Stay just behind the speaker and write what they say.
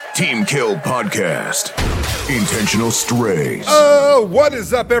Team Kill Podcast. Intentional Strays. Oh, what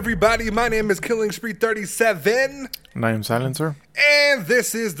is up, everybody? My name is Killing Spree 37. And I am Silencer. And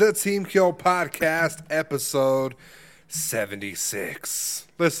this is the Team Kill Podcast, episode 76.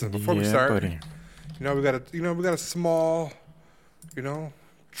 Listen, before we start, buddy. we got a small,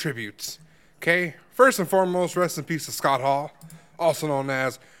 tribute. Okay? First and foremost, rest in peace to Scott Hall, also known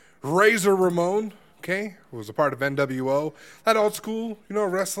as Razor Ramon, okay? Who was a part of NWO. That old school,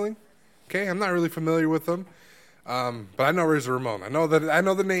 wrestling. Okay? I'm not really familiar with them. But I know Razor Ramon. I know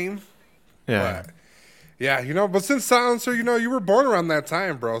the name. Yeah. But yeah, but since Silencer, you were born around that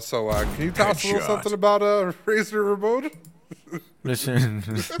time, bro. So can you tell us a little something about Razor Ramon? Listen.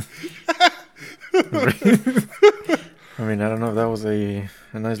 I mean, I don't know if that was a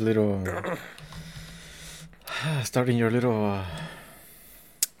nice little starting your little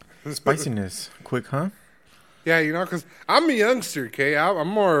spiciness quick, huh? Yeah, because I'm a youngster, okay? I'm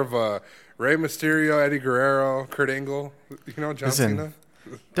more of a Rey Mysterio, Eddie Guerrero, Kurt Angle, John Cena.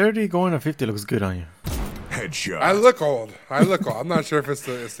 30 going to 50 looks good on you. Headshot. I look old. I'm not sure if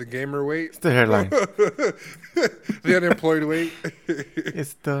it's the gamer weight. It's the hairline. The unemployed weight.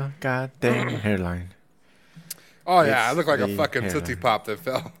 It's the goddamn hairline. Oh, yeah. I look like a the fucking hairline. Tootsie Pop that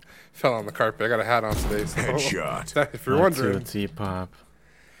fell on the carpet. I got a hat on today. So Headshot. if you're wondering. Tootsie Pop.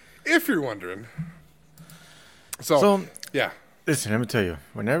 If you're wondering. So, yeah. Listen, let me tell you.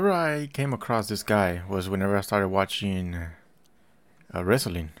 Whenever I came across this guy was whenever I started watching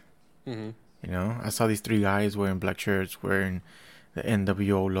wrestling. Mm-hmm. I saw these three guys wearing black shirts, wearing the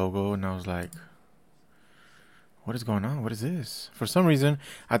NWO logo, and I was like, what is going on? What is this? For some reason,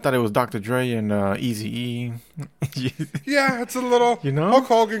 I thought it was Dr. Dre and Eazy-E. Yeah, it's a little... Hulk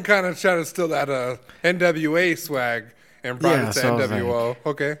Hogan kind of tried to steal that NWA swag and brought it to so I was NWO. like,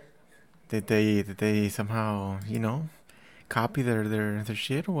 Okay. Did they somehow, copy their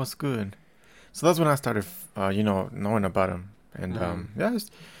shit, or what's good? So that's when I started, knowing about him. And,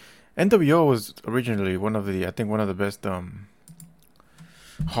 NWO was originally one of the best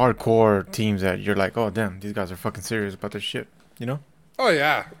hardcore teams that you're like, oh, damn, these guys are fucking serious about their shit, Oh,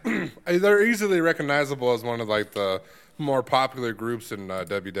 yeah. They're easily recognizable as one of, the more popular groups in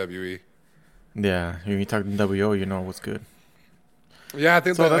WWE. Yeah, when you talk NWO, you know what's good. Yeah, I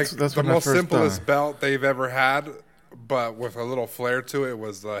think So that's that's the when I most first, simplest belt they've ever had, but with a little flair to it,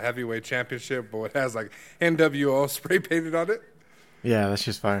 was the Heavyweight Championship, but it has, NWO spray painted on it. Yeah, that's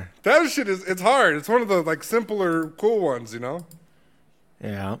just fire. That shit it's hard. It's one of the, simpler, cool ones,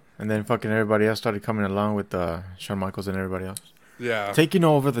 Yeah, and then fucking everybody else started coming along with Shawn Michaels and everybody else. Yeah. Taking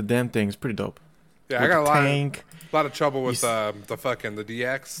over the damn thing is pretty dope. Yeah, With I got the tank. a lot of trouble with the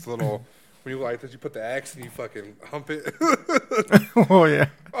DX little when you you put the X and you fucking hump it. Oh yeah,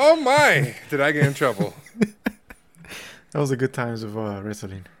 Oh my! Did I get in trouble? that was the good times of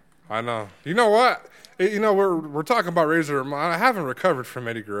wrestling. I know. You know what? We're talking about Razor Ramon. I haven't recovered from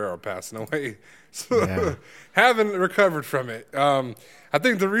Eddie Guerrero passing away. So Yeah. haven't recovered from it. I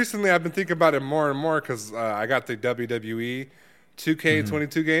think recently I've been thinking about it more and more because I got the WWE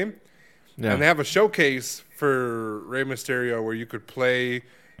 2K22 game. Yeah, And they have a showcase for Rey Mysterio where you could play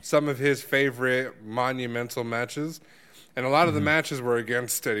some of his favorite monumental matches. And a lot of the matches were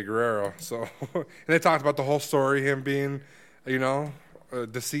against Eddie Guerrero. So, and they talked about the whole story, him being,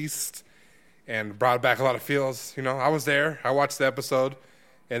 deceased, and brought back a lot of feels. I was there. I watched the episode.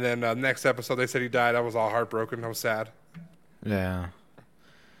 And then next episode, they said he died. I was all heartbroken. I was sad. yeah.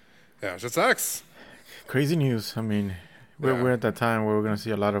 Yeah, it just sucks. Crazy news. I mean, Yeah. we're at that time where we're gonna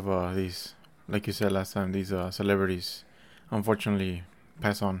see a lot of these, like you said last time, these celebrities, unfortunately,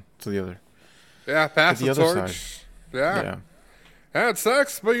 pass on to the other. Yeah, pass To the the other torch. side. Yeah. Yeah, it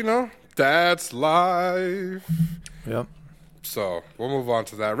sucks, but that's life. Yep. So we'll move on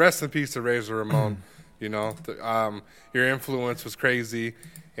to that. Rest in peace to Razor Ramon. Your influence was crazy,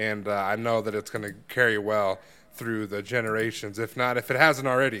 and I know that it's going to carry well through the generations. If it hasn't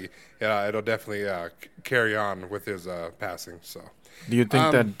already, it'll definitely carry on with his passing. So, Do you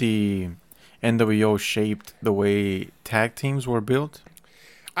think that the NWO shaped the way tag teams were built,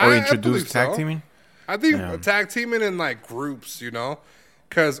 or I believe introduced tag so. teaming? I think Yeah. tag teaming in groups,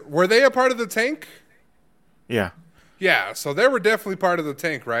 because were they a part of the Tank? Yeah. Yeah, so they were definitely part of the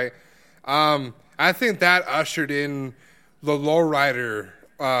Tank, right? I think that ushered in the lowrider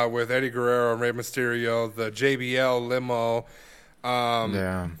with Eddie Guerrero and Rey Mysterio, the JBL limo,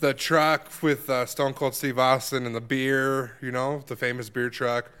 the truck with Stone Cold Steve Austin and the beer, the famous beer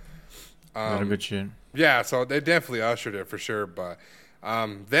truck. Lot of good shit. Yeah, so they definitely ushered it for sure. But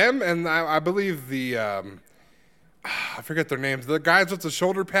them and I believe the I forget their names. The guys with the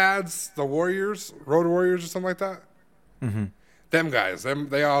shoulder pads, the Warriors, Road Warriors, or something like that. Mm-hmm. Them guys,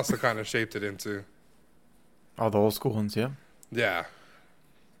 they also kind of shaped it into. All the old school ones, yeah. Yeah.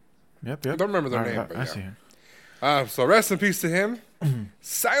 Yep. I don't remember their name, but I yeah. see. So rest in peace to him.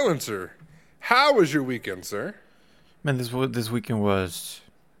 Silencer, how was your weekend, sir? Man, this weekend was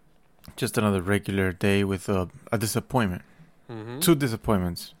just another regular day with a disappointment. Mm-hmm. 2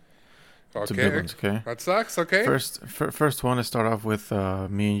 disappointments. Okay. 2 big ones, okay? That sucks, okay. First one to start off with,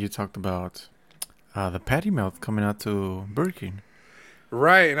 me and you talked about the patty melt coming out to Burger King.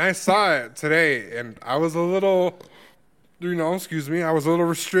 Right, and I saw it today, and I was a little, I was a little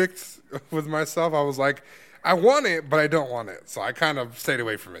restrict with myself. I was like, I want it, but I don't want it. So I kind of stayed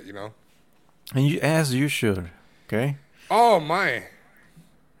away from it, And as you should, okay? Oh, my.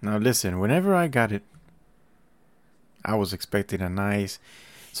 Now listen, whenever I got it, I was expecting a nice...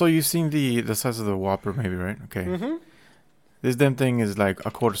 So you've seen the size of the Whopper maybe, right? Okay. Mm-hmm. This damn thing is like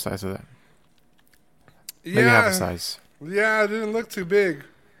a quarter size of that. Yeah. Maybe half a size. Yeah, it didn't look too big.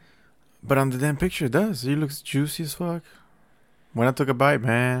 But on the damn picture it does. It looks juicy as fuck. When I took a bite,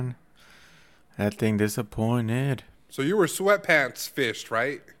 man, that thing disappointed. So you were sweatpants fished,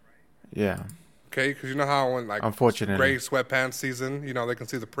 right? Yeah. Okay, because you know how when Unfortunately. gray sweatpants season, they can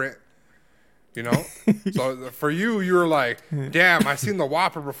see the print. So for you were like, damn, I seen the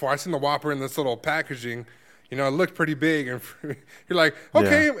Whopper before. I seen the Whopper in this little packaging. It looked pretty big, and you're like,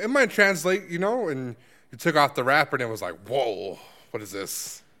 okay, it might translate, and you took off the wrapper, and it was like, whoa, what is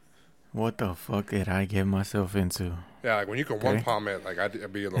this? What the fuck did I get myself into? Yeah, like when you can one palm it, like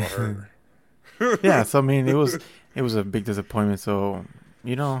I'd be a little hurt. Yeah, so I mean, it was a big disappointment. So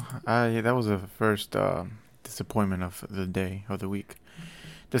that was the first disappointment of the day of the week.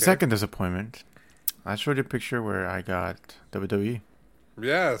 The second disappointment, I showed you a picture where I got WWE.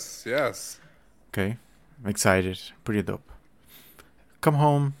 Yes. Okay, I'm excited, pretty dope. Come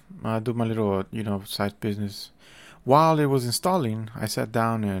home, do my little side business. While it was installing, I sat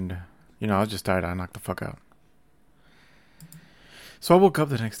down and I was just tired. I knocked the fuck out. So I woke up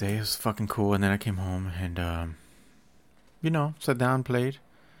the next day. It was fucking cool, and then I came home and sat down, played.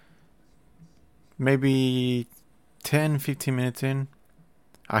 Maybe 10, 15 minutes in,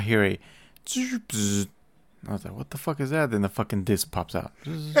 I hear a bzz. I was like, what the fuck is that? Then the fucking disc pops out.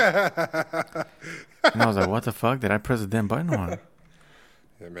 And I was like, what the fuck? Did I press the damn button on?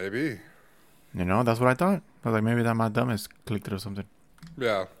 Yeah, maybe. That's what I thought. I was like, maybe that my dumbass clicked it or something.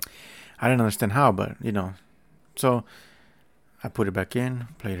 Yeah. I didn't understand how, but, So I put it back in,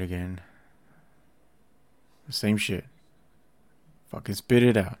 played it again. Same shit. Fucking spit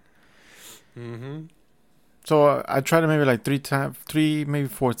it out. Mm-hmm. So I tried it maybe like 3, maybe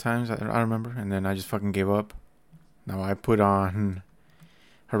 4 times, I remember, and then I just fucking gave up. Now I put on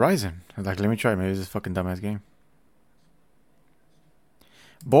Horizon. I was like, let me try it. Maybe it's this fucking dumbass game.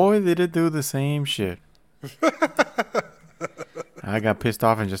 Boy, did it do the same shit. I got pissed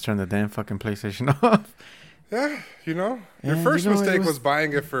off and just turned the damn fucking PlayStation off. Yeah, your first mistake was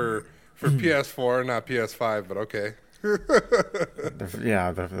buying it for PS4, not PS5, but okay.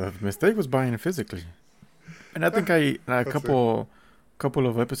 The mistake was buying it physically. And I think a couple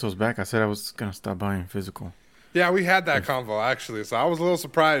of episodes back, I said I was going to stop buying physical. Yeah, we had that convo, actually. So I was a little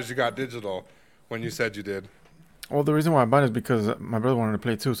surprised you got digital when you said you did. Well, the reason why I bought it is because my brother wanted to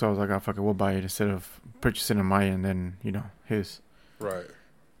play too, so I was like, oh, fuck it, we'll buy it instead of purchasing on my end and then, his. Right.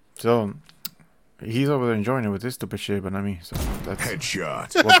 So, he's over there enjoying it with this stupid shit, but not me. So, that's...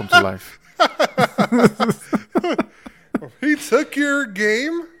 Headshot. Welcome to life. He took your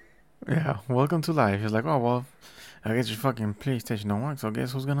game? Yeah, welcome to life. He's like, oh, well, I guess your fucking PlayStation don't work, so I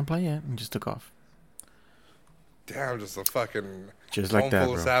guess who's going to play it? And just took off. Damn, just a fucking just like home that,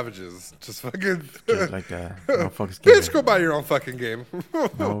 full of bro. Savages. Just fucking... Just like that. No fucks given. Bitch, go buy your own fucking game.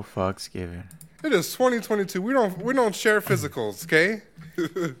 No fucks given. It is 2022. We don't share physicals, okay?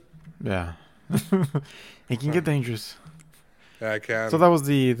 Yeah. It can get dangerous. Yeah, I can. So that was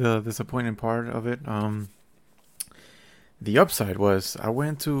the disappointing part of it. The upside was I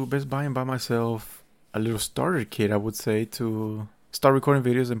went to Best Buy and bought myself a little starter kit, I would say, to start recording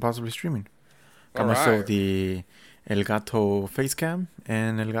videos and possibly streaming. Got myself the Elgato Facecam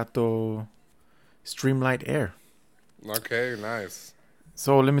and Elgato Streamlight Air. Okay, nice.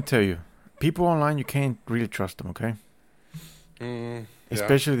 So let me tell you, people online, you can't really trust them, okay? Yeah.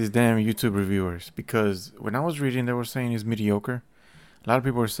 Especially these damn YouTube reviewers. Because when I was reading, they were saying it's mediocre. A lot of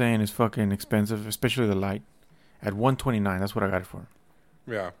people were saying it's fucking expensive, especially the light. At $129, that's what I got it for.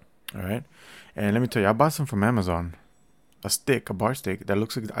 Yeah. All right. And let me tell you, I bought some from Amazon. A bar stick that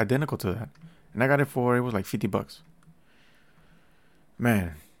looks identical to that. And I got it was like $50.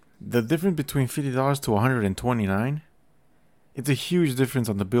 Man, the difference between $50 to $129, it's a huge difference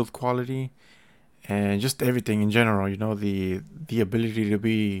on the build quality. and just everything in general. You know, the ability to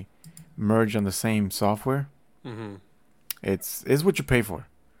be merged on the same software. Mm-hmm. It's what you pay for.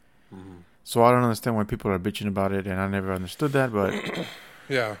 Mm-hmm. So I don't understand why people are bitching about it, and I never understood that. But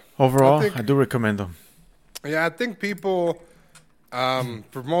yeah, overall, I do recommend them. Yeah, I think people,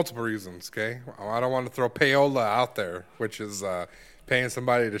 for multiple reasons. Okay, I don't want to throw payola out there, which is paying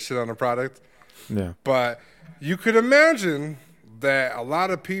somebody to shit on a product. Yeah, but you could imagine that a lot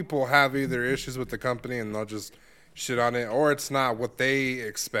of people have either issues with the company and they'll just shit on it, or it's not what they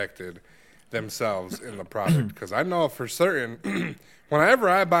expected themselves in the product. Because I know for certain, whenever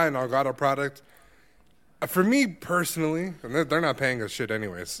I buy an Elgato product, for me personally, and they're not paying us shit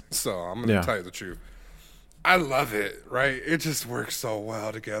anyways, so I'm going to tell you the truth. I love it, right? It just works so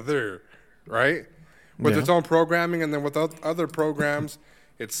well together, right? With its own programming, and then with other programs,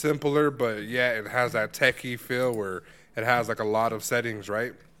 it's simpler, but yeah, it has that techie feel where it has like a lot of settings,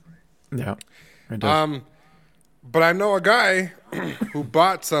 right? Yeah, it does. But I know a guy who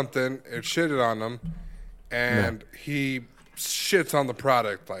bought something, it shitted on him, and he shits on the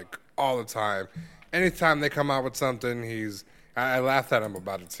product like all the time. Anytime they come out with something, I laughed at him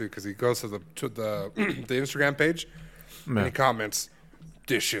about it too, because he goes to the the Instagram page and he comments,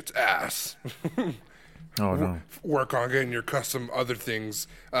 "This shit's ass." Oh no! Work on getting your custom other things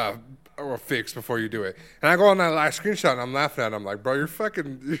or fixed before you do it. And I go on that last screenshot and I'm laughing at him like, bro, you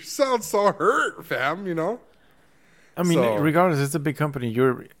sound so hurt, fam. You know. I mean, regardless, it's a big company.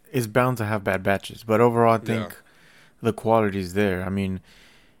 It's bound to have bad batches, but overall, I think the quality is there. I mean,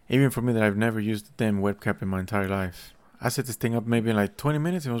 even for me that I've never used a damn webcam in my entire life, I set this thing up maybe in like 20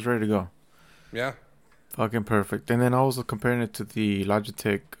 minutes and it was ready to go. Yeah. Fucking perfect. And then I was comparing it to the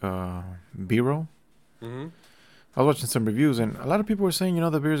Logitech B-Roll. Mm-hmm. I was watching some reviews and a lot of people were saying,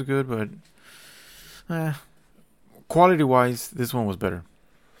 the beer is good, but quality-wise, this one was better.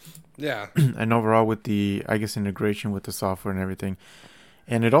 Yeah. And overall with the, I guess, integration with the software and everything.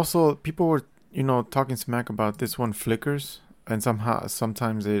 And it also, people were, talking smack about this one flickers and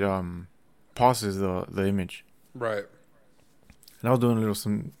sometimes it pauses the image. Right. And I was doing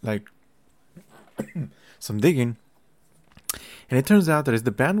some digging, and it turns out that it's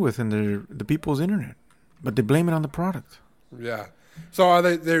the bandwidth in the people's internet, but they blame it on the product. Yeah. So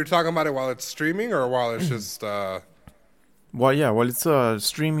they're talking about it while it's streaming or while it's just? Well, yeah. While it's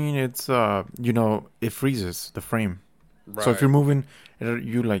streaming, it's it freezes the frame. Right. So if you're moving,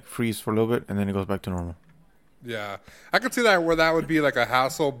 you freeze for a little bit, and then it goes back to normal. Yeah, I could see that where that would be like a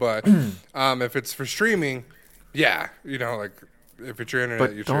hassle, but if it's for streaming, yeah, if it's your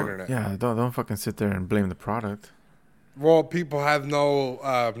internet, it's your internet. Yeah, don't fucking sit there and blame the product. Well, people have no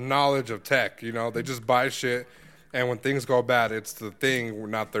knowledge of tech. They just buy shit, and when things go bad, it's the thing,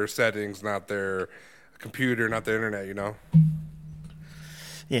 not their settings, not their computer, not the internet.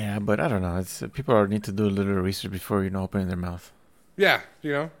 Yeah, but I don't know. It's people need to do a little research before opening their mouth. Yeah,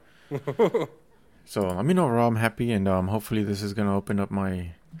 So overall, I'm happy, and hopefully this is gonna open up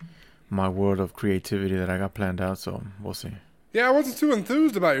my world of creativity that I got planned out. So we'll see. Yeah, I wasn't too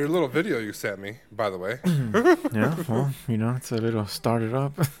enthused about your little video you sent me, by the way. Yeah, well, it's a little started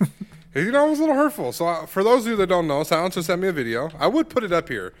up. It was a little hurtful. So for those of you that don't know, Silencer sent me a video. I would put it up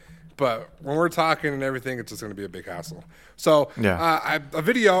here, but when we're talking and everything, it's just going to be a big hassle. So a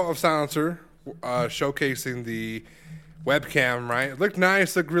video of Silencer showcasing the webcam, right? It looked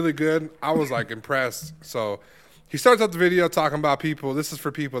nice, looked really good. I was impressed. So he starts out the video talking about people. This is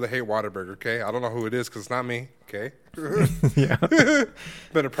for people that hate Whataburger, okay? I don't know who it is because it's not me, okay? Yeah.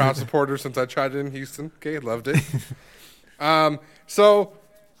 Been a proud supporter since I tried it in Houston, okay? Loved it. So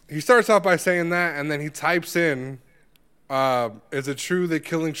he starts off by saying that, and then he types in, is it true that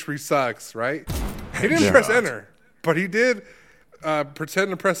Killing Spree sucks, right? He didn't press enter, but he did pretend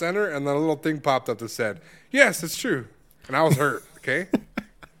to press enter, and then a little thing popped up that said, yes, it's true. And I was hurt, okay?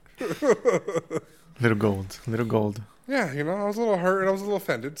 Little gold. Yeah, I was a little hurt and I was a little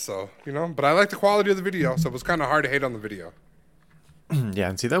offended, so, but I like the quality of the video, so it was kind of hard to hate on the video. Yeah,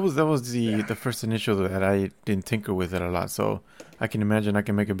 and see, that was the first initial that I didn't tinker with it a lot, so I can imagine I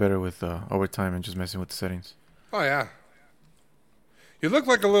can make it better with over time and just messing with the settings. Oh, yeah. You look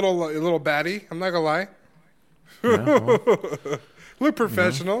like a little baddie, I'm not gonna lie. Yeah, well, look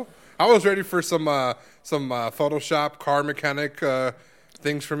professional. I was ready for some Photoshop car mechanic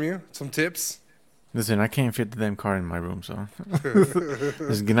things from you, some tips. Listen, I can't fit the damn car in my room, so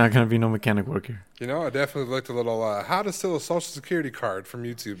there's not going to be no mechanic work here. I definitely looked a little, how to steal a social security card from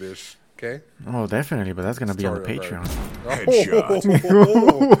YouTube-ish, okay? Oh, definitely, but that's going to be on the Patreon.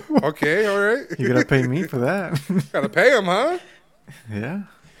 Headshot. Okay, all right. You got to pay me for that. Got to pay him, huh? Yeah.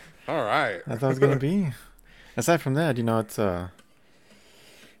 All right. That's how it's going to be. Aside from that, it's...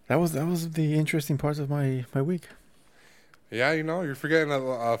 That was the interesting parts of my week. Yeah, you're forgetting a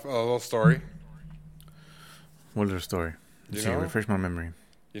little story. What little story? Let's see, refresh my memory.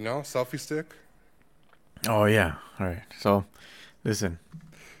 Selfie stick. Oh yeah. All right. So, listen.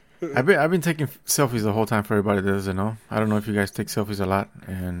 I've been taking selfies the whole time for everybody that doesn't know. I don't know if you guys take selfies a lot,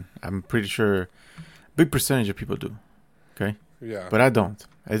 and I'm pretty sure a big percentage of people do. Okay? Yeah. But I don't.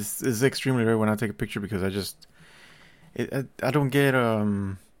 It's extremely rare when I take a picture because I don't get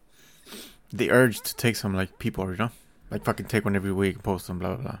the urge to take some like people, like fucking take one every week and post them,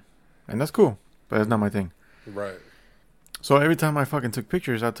 blah blah blah. And that's cool, but that's not my thing. Right. So every time I fucking took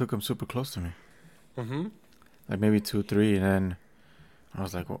pictures, I took them super close to me. Mm-hmm. Like maybe 2, 3, and then I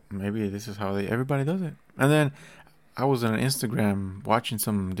was like, well, maybe this is how everybody does it. And then I was on Instagram watching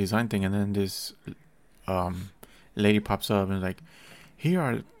some design thing, and then this lady pops up and is like, here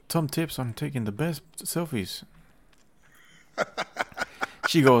are some tips on taking the best selfies.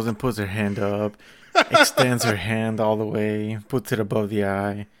 She goes and puts her hand up, extends her hand all the way, puts it above the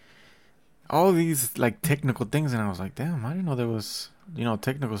eye. All these like technical things, and I was like, damn, I didn't know there was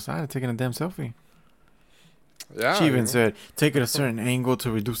technical side of taking a damn selfie. Yeah. She even said, take it a certain angle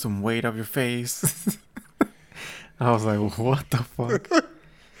to reduce some weight of your face. I was like, what the fuck?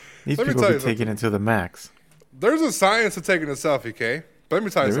 These people be taking it to the max. There's a science to taking a selfie, Kay. But let me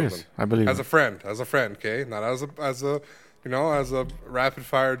tell you something. Is. I believe as a friend, Kay. Not as a rapid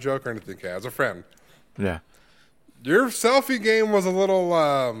fire joke or anything, Kay. As a friend. Yeah. Your selfie game was a little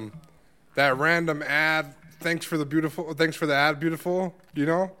that random ad. Thanks for the ad, beautiful.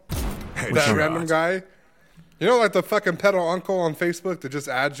 Headshot. That random guy. Like the fucking pedo uncle on Facebook that just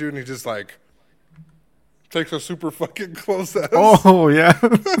adds you and he just like takes a super fucking close ass. Oh yeah.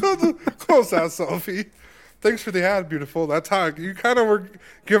 Close ass selfie. Thanks for the ad, beautiful. That's how you kind of were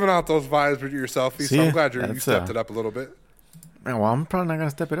giving out those vibes with your selfie. So I'm glad you stepped it up a little bit. Well, I'm probably not gonna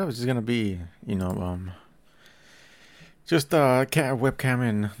step it up. It's just gonna be, just webcam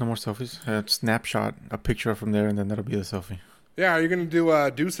and no more selfies. Snapshot a picture from there, and then that'll be the selfie. Yeah, are you gonna do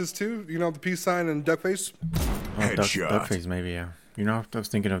deuces too? The peace sign and duck face. Headshot. Duck face, maybe. Yeah. I was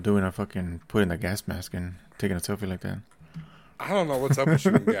thinking of doing putting a gas mask and taking a selfie like that. I don't know what's up with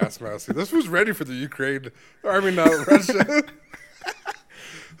you and gas mask. This was ready for the Ukraine. Russia.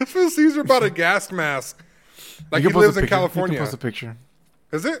 This was Caesar bought a gas mask. Like he lives in California. You can post a picture.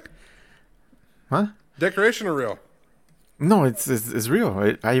 Is it? Huh? Decoration or real? No, it's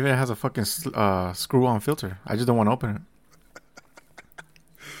real. I even has a fucking screw-on filter. I just don't want to open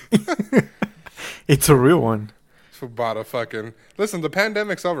it. It's a real one. So bought a fucking... Listen, the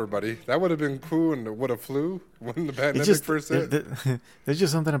pandemic's over, buddy. That would have been cool and would have flew when the pandemic first hit. There's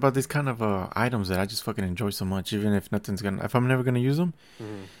just something about these kind of items that I just fucking enjoy so much, even if I'm never gonna use them.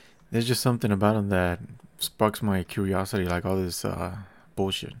 Mm-hmm. There's just something about them that sparks my curiosity, like all this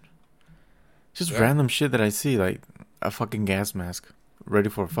bullshit. Just random shit that I see, like a fucking gas mask ready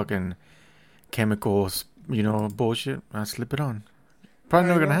for fucking chemicals, bullshit. I slip it on. Probably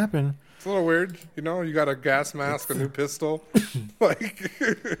never gonna happen. It's a little weird, you got a gas mask, a new pistol. Like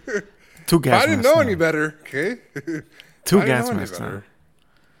 2 gas masks. I didn't know any better, okay? 2 gas masks. This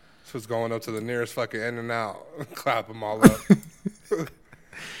was going up to the nearest fucking in and out, clap them all up.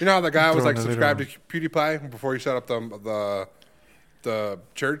 You know how the guy was like subscribed to PewDiePie before he shut up the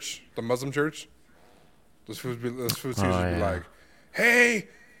church, the Muslim church? This food used to be like, hey,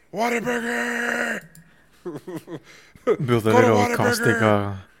 Whataburger! Build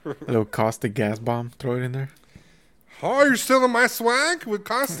a little caustic gas bomb, throw it in there. Oh, you're stealing my swag with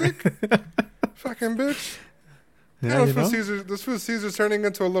caustic? Fucking bitch. Yeah, this was Caesar's turning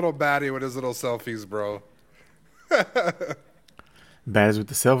into a little baddie with his little selfies, bro. Baddies with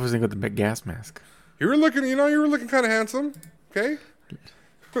the selfies and got the big gas mask. You were looking kind of handsome, okay?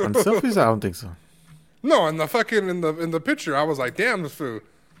 On the selfies, I don't think so. No, in the picture, I was like, damn, this food.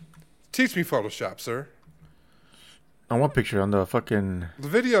 Teach me Photoshop, sir. On what picture? On the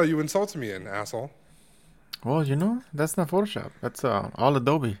video you insulted me in, asshole. Well, that's not Photoshop. That's all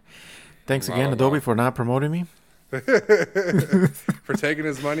Adobe. Thanks again, Adobe, for not promoting me. For taking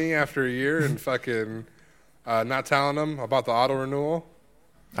his money after a year and fucking not telling him about the auto renewal.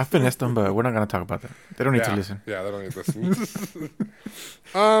 I finessed them, but we're not going to talk about that. They don't need to listen. Yeah, they don't need to listen.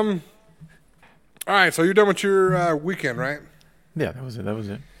 All right, so you're done with your weekend, right? Yeah, that was it. All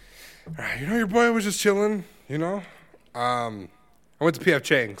right, your boy was just chilling, I went to P.F.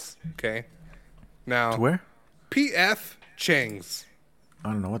 Chang's, okay? Now, to where? P.F. Chang's.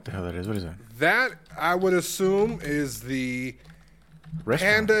 I don't know what the hell that is. What is that? That, I would assume, is the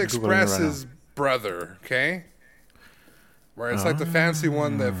restaurant. Panda Express's brother, okay? Where it's like the fancy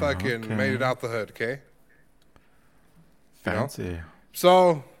one that fucking made it out the hood, okay? Fancy.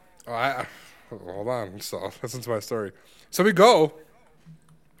 So, Hold on. So listen to my story. So we go.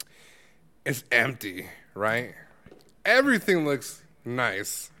 It's empty, right? Everything looks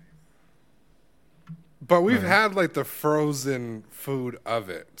nice. But we've had like the frozen food of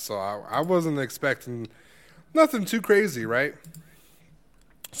it. So I wasn't expecting nothing too crazy, right?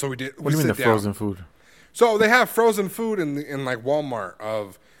 So we did. What do you mean the frozen food? So they have frozen food in like Walmart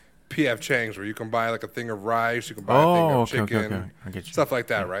of PF Chang's where you can buy like a thing of rice, you can buy a thing of chicken, okay. I get you. stuff like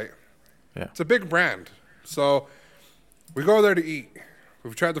that, right? Yeah. It's a big brand. So we go there to eat.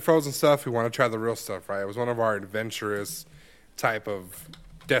 We've tried the frozen stuff. We want to try the real stuff, right? It was one of our adventurous type of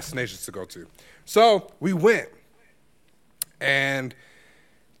destinations to go to. So we went. And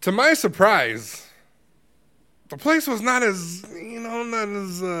to my surprise, the place was not as,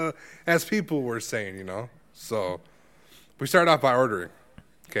 as people were saying, So we started off by ordering,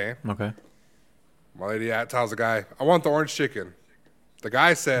 okay? Okay. My lady tells the guy, I want the orange chicken. The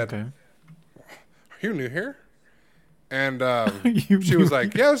guy said, Okay. Are you new here? And You she was new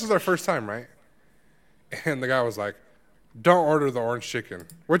like, yeah, this is our first time, right? And the guy was like, don't order the orange chicken.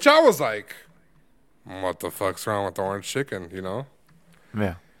 Which I was like, what the fuck's wrong with the orange chicken,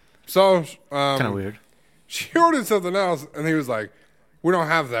 Yeah. So, Kind of weird. she ordered something else, and he was like, we don't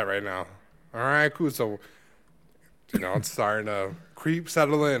have that right now. All right, cool. So, it's starting to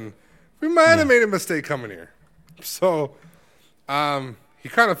settle in. We might have made a mistake coming here. So, he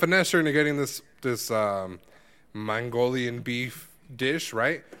kind of finessed her into getting this Mongolian beef dish,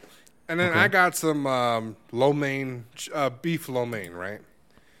 right? And then I got some lo mein, beef lo mein, right?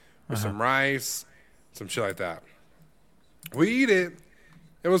 With some rice, some shit like that. We eat it.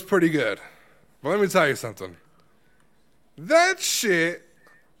 It was pretty good. But let me tell you something. That shit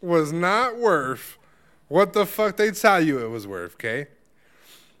was not worth what the fuck they tell you it was worth, okay?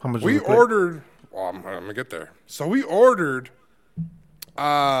 How much We was the plate? ordered... Well, I'm going to get there. So we ordered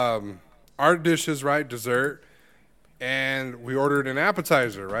our dishes, right? Dessert. And we ordered an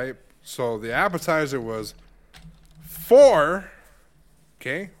appetizer, right? So the appetizer was four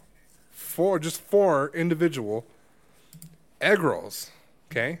individual egg rolls,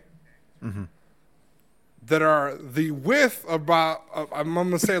 okay? Mm-hmm. That are the width about, I'm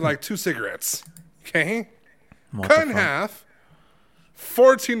going to say like 2 cigarettes, okay? What Cut the in fuck? half,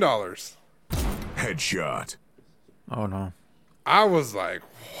 $14. Headshot. Oh no. I was like,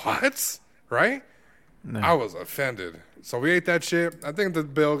 what? Right? No. I was offended. So we ate that shit. I think the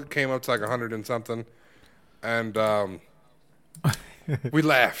bill came up to like 100 and something. And we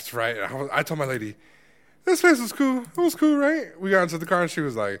laughed, right? I told my lady, this place was cool. It was cool, right? We got into the car and she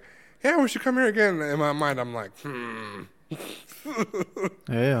was like, yeah, we should come here again. In my mind, I'm like,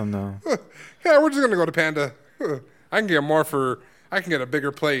 Hell no. yeah, we're just going to go to Panda. I can get I can get a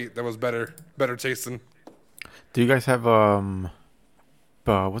bigger plate that was better tasting. Do you guys have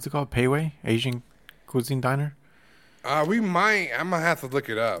what's it called? Payway? Asian cuisine diner? We might. I'm going to have to look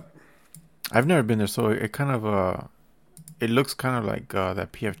it up. I've never been there, so it kind of it looks kind of like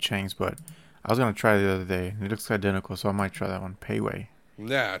that PF Chang's, but I was gonna try it the other day. It looks identical, so I might try that one. Payway.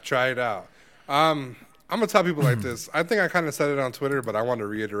 Yeah, try it out. I'm gonna tell people like this. I think I kind of said it on Twitter, but I want to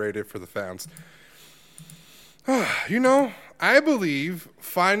reiterate it for the fans. I believe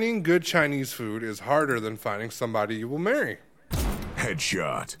finding good Chinese food is harder than finding somebody you will marry.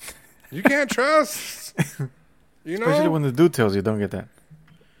 Headshot. You can't trust. Especially when the dude tells you, don't get that.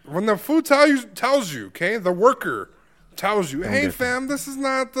 When the food tells you, okay, the worker tells you, hey get that. fam, this is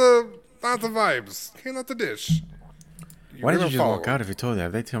not the vibes, okay, not the dish. Why did you gonna just follow walk out if you told that?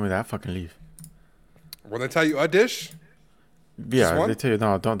 If they tell me that, I fucking leave. When they tell you a dish, Yeah, one? they tell you,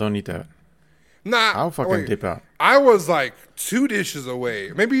 no, don't eat that. nah, I'll fucking dip out. I was like 2 dishes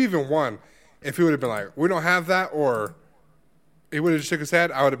away, maybe even one. If he would have been like, we don't have that, or he would have shook his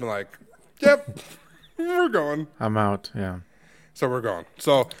head, I would have been like, yep, we're going. I'm out, yeah. So we're going.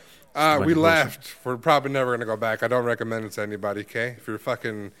 So bunch we of left. We're probably never going to go back. I don't recommend it to anybody, okay? If you're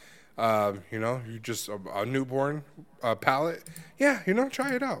fucking, you just a newborn palate, yeah,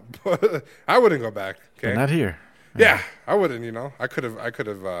 try it out. But I wouldn't go back, But okay? not here. Yeah, I wouldn't, I could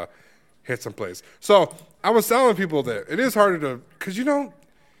have hit some place. So I was telling people that it is harder to, because,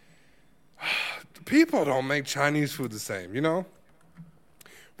 people don't make Chinese food the same,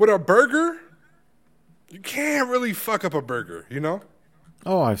 With a burger, you can't really fuck up a burger,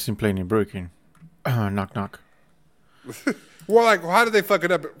 Oh, I've seen plenty breaking. Knock, knock. Well, like, how did they fuck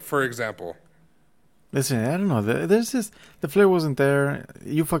it up, for example? Listen, I don't know. There's just, the flavor wasn't there.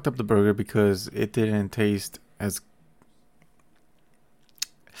 You fucked up the burger because it didn't taste as,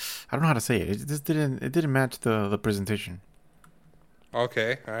 I don't know how to say it. It just didn't match the presentation.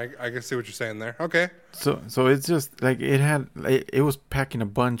 Okay, I can see what you're saying there. Okay. So it's just like it was packing a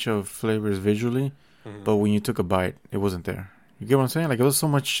bunch of flavors visually, but when you took a bite, it wasn't there. You get what I'm saying? Like, it was so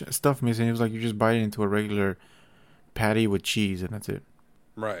much stuff missing. It was like you just bite into a regular patty with cheese, and that's it.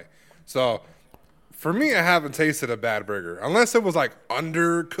 Right. So, for me, I haven't tasted a bad burger. Unless it was, like,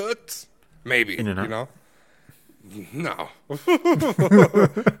 undercooked. Maybe. In-N-Out. You know? No.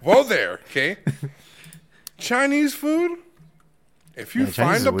 Whoa there, okay? Chinese food? If you Yeah, Chinese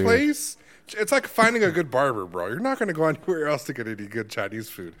find is a weird. place, it's like finding a good barber, bro. You're not going to go anywhere else to get any good Chinese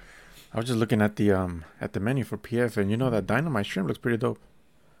food. I was just looking at the menu for PF, and you know that dynamite shrimp looks pretty dope.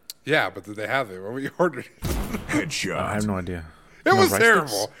 Yeah, but did they have it when we ordered it? Headshot. I have no idea. It No was rice terrible.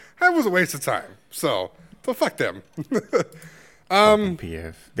 sticks? That was a waste of time. So fuck them.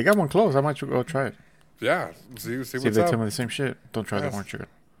 PF. They got one close. I might go try it. Yeah, see See if what's they up. tell me the same shit. Don't try Yes. the orange chicken.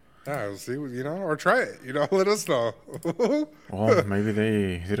 Yeah, see, or try it. Let us know. Well, maybe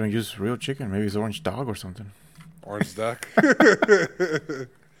they don't use real chicken. Maybe it's orange dog or something. Orange duck.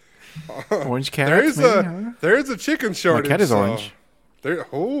 Orange cat. There is maybe? I a don't know. there is a chicken My shortage. cat is so orange. There,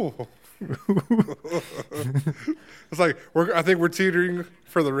 it's like I think we're teetering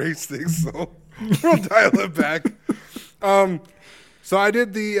for the race thing, so we'll dial it back. So I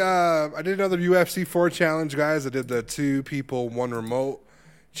did another UFC 4 challenge, guys. I did the 2 people 1 remote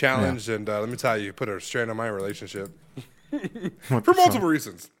challenge, and let me tell you, put a strain on my relationship What for the multiple fuck?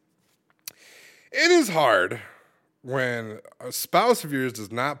 reasons. It is hard when a spouse of yours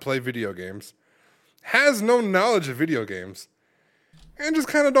does not play video games, has no knowledge of video games, and just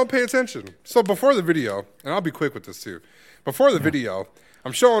kind of don't pay attention. So before the video, and I'll be quick with this too. Before the video,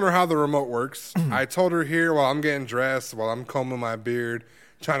 I'm showing her how the remote works. I told her here while I'm getting dressed, while I'm combing my beard,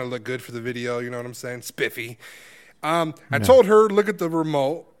 trying to look good for the video, you know what I'm saying? Spiffy. I told her, look at the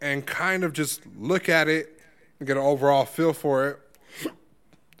remote and kind of just look at it and get an overall feel for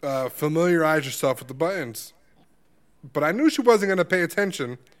it. Familiarize yourself with the buttons. But I knew she wasn't going to pay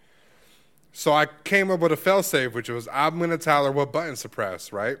attention. So I came up with a fail-safe, which was I'm going to tell her what buttons to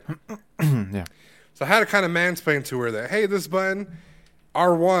press, right? Yeah. So I had to kind of mansplain to her that, hey, this button,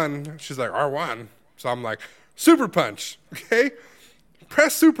 R1. She's like, R1? So I'm like, super punch, okay?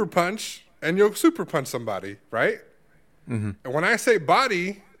 Press super punch, and you'll super punch somebody, right? And when I say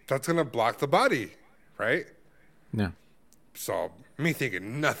body, that's going to block the body, right? Yeah. So me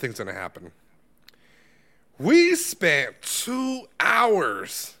thinking nothing's going to happen. We spent 2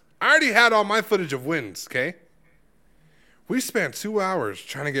 hours. I already had all my footage of wins, okay? We spent 2 hours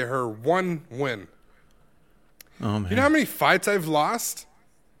trying to get her 1 win. Oh man. You know how many fights I've lost?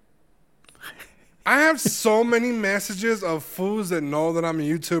 I have so many messages of fools that know that I'm a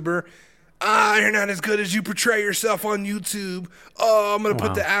YouTuber. You're not as good as you portray yourself on YouTube. Oh, I'm going to put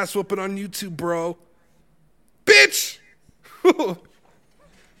Wow. the ass whooping on YouTube, bro. Bitch!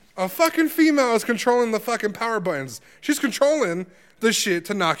 A fucking female is controlling the fucking power buttons. She's controlling the shit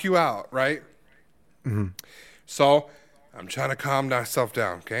to knock you out, right? So I'm trying to calm myself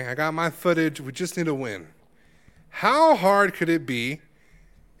down, okay? I got my footage. We just need a win. How hard could it be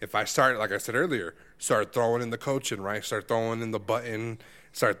if I start, like I said earlier, start throwing in the coaching, right? Start throwing in the button,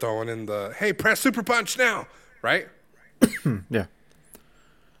 start throwing in the, hey, press super punch now, right? Yeah.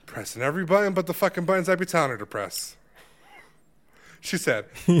 Pressing every button but the fucking buttons I be telling her to press. She said,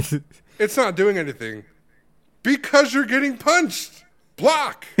 it's not doing anything because you're getting punched.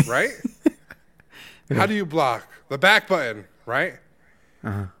 Block, right? How do you block? The back button, right?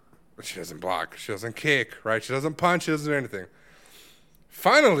 But she doesn't block. She doesn't kick, right? She doesn't punch. She doesn't do anything.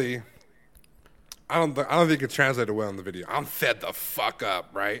 Finally, I don't think it translated well in the video. I'm fed the fuck up,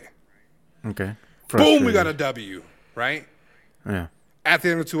 right? Okay. Boom, we Frustrated. got a W, right? Yeah. At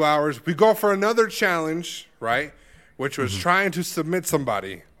the end of 2 hours, we go for another challenge, right? Which was trying to submit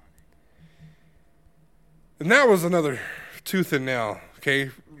somebody. And that was another tooth and nail,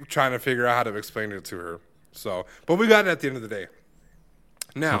 okay? Trying to figure out how to explain it to her. So, but we got it at the end of the day.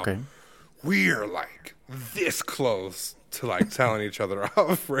 Now, Okay. we are like this close to like telling each other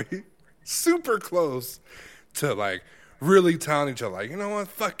off, right? Super close to like really telling each other, like, you know what?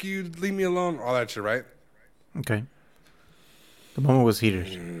 Fuck you, leave me alone, all that shit, right? Okay. The moment was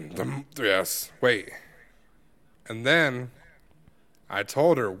heated. Yes. Wait. And then I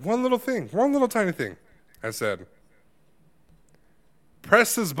told her one little thing, one little tiny thing. I said,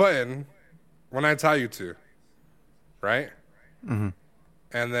 press this button when I tell you to, right? And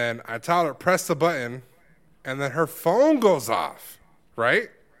then I told her, press the button, and then her phone goes off, right?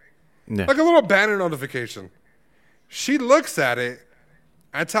 Yeah. Like a little banner notification. She looks at it.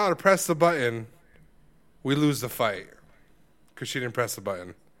 I tell her, press the button. We lose the fight because she didn't press the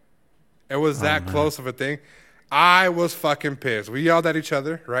button. It was that close of a thing. I was fucking pissed. We yelled at each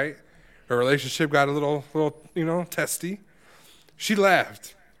other, right? Her relationship got a little, testy. She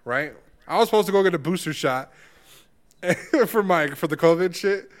left, right? I was supposed to go get a booster shot for the COVID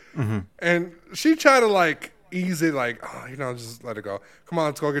shit. Mm-hmm. And she tried to like ease it, like, just let it go. Come on,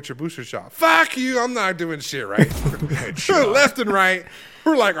 let's go get your booster shot. Fuck you, I'm not doing shit, right? Left and right.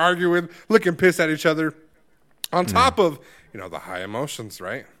 We're like arguing, looking pissed at each other. On top of, the high emotions,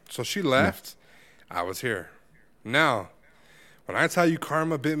 right? So she left. I was here. Now, when I tell you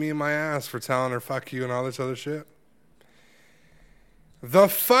karma bit me in my ass for telling her fuck you and all this other shit, the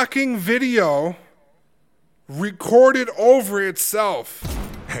fucking video recorded over itself.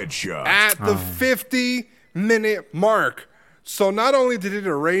 Headshot. At the 50-minute mark. So not only did it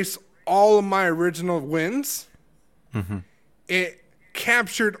erase all of my original wins, it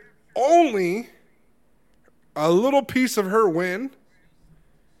captured only a little piece of her win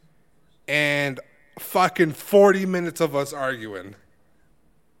and fucking 40 minutes of us arguing.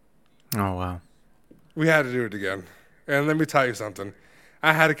 Oh, wow. We had to do it again. And let me tell you something.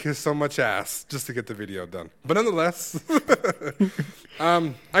 I had to kiss so much ass just to get the video done. But nonetheless,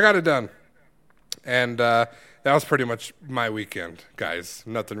 I got it done. And that was pretty much my weekend, guys.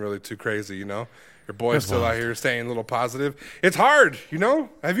 Nothing really too crazy, Your boy's still out here staying a little positive. It's hard,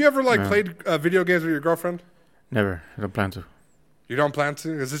 Have you ever, played video games with your girlfriend? Never. I don't plan to. You don't plan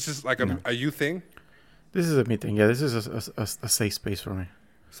to? Is this just like a you thing? This is a me thing. Yeah, this is a safe space for me.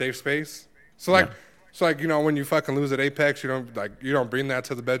 Safe space? So, when you fucking lose at Apex, you don't bring that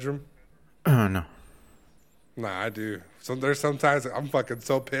to the bedroom? No. Nah, I do. So there's sometimes I'm fucking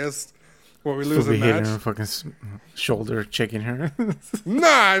so pissed when we lose a match. Hitting her fucking shoulder, checking her. Nah,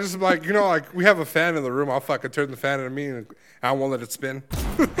 I just we have a fan in the room. I'll fucking turn the fan on me and I won't let it spin.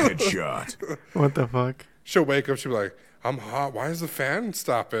 Headshot. What the fuck? She'll wake up. She'll be like, I'm hot. Why is the fan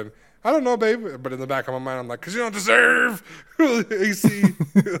stopping? I don't know, babe. But in the back of my mind, I'm like, because you don't deserve AC.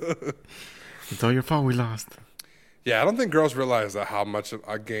 It's all your fault we lost. Yeah, I don't think girls realize that how much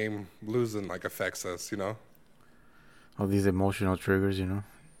a game losing affects us, All these emotional triggers,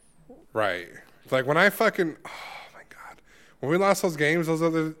 Right. It's like when I fucking, oh my God. When we lost those games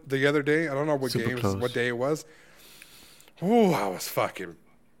the other day, I don't know what what day it was. Ooh, I was fucking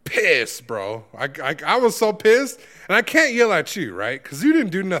pissed, bro. I was so pissed. And I can't yell at you, right? Because you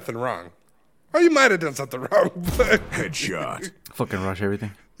didn't do nothing wrong. Or you might have done something wrong, but... Headshot. Fucking rush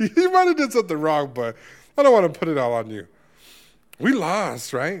everything. You might have done something wrong, but I don't want to put it all on you. We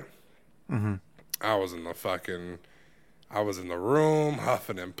lost, right? Mm-hmm. I was in the room,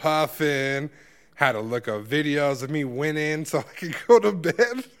 huffing and puffing. Had a look of videos of me winning so I could go to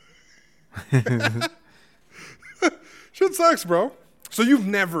bed. Shit sucks, bro. So you've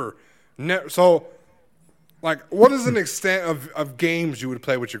never what is an extent of games you would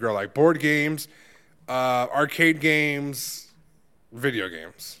play with your girl? Like board games, arcade games, video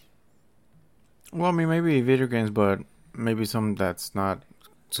games? Well, I mean, maybe video games, but maybe some that's not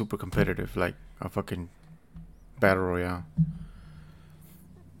super competitive, like a fucking battle royale.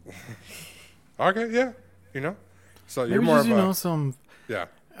 Okay, yeah. So maybe you're more just, of a... some... Yeah.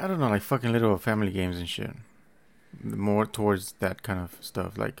 I don't know, like fucking little family games and shit. More towards that kind of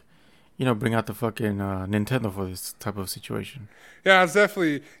stuff. Like, bring out the fucking Nintendo for this type of situation. Yeah, it's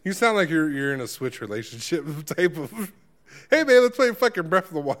definitely... You sound like you're in a Switch relationship type of... Hey, man, let's play fucking Breath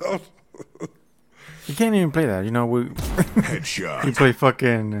of the Wild. You can't even play that, we... Headshot. You play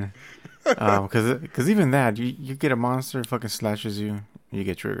fucking... Because even that, you get a monster, it fucking slashes you, you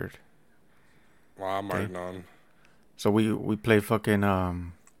get triggered. Well, I'm already on. So we play fucking...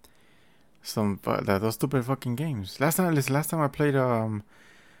 those stupid fucking games. Last time I played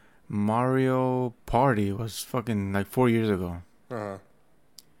Mario Party was fucking like 4 years ago. Uh-huh.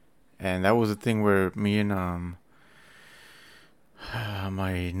 And that was the thing where me and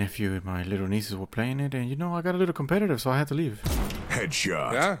my nephew and my little nieces were playing it, and I got a little competitive, so I had to leave.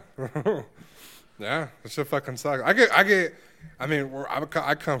 Headshot. Yeah. Yeah, that shit fucking sucks. I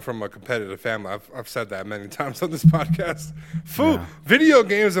come from a competitive family. I've said that many times on this podcast. Video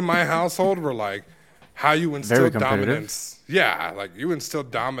games in my household were like how you instill dominance. Yeah, like you instill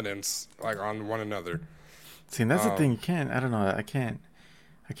dominance on one another. See, and that's the thing. You can't. I don't know. I can't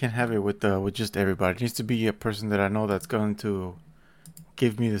have it with just everybody. It needs to be a person that I know that's going to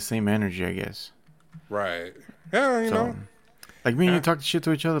give me the same energy, I guess. Right. Yeah, you know. Like me and you talk shit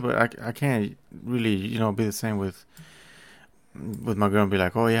to each other, but I can't really, be the same with my girl and be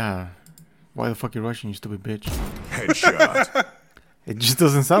like, oh yeah, why the fuck you rushing, you stupid bitch? Headshot. It just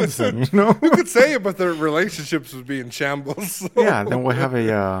doesn't sound the same, You could say it, but their relationships would be in shambles. So. Yeah, then we'll have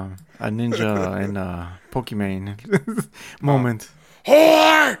a ninja and Pokemon moment.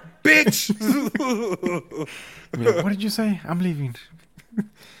 Whore! bitch. Yeah, what did you say? I'm leaving.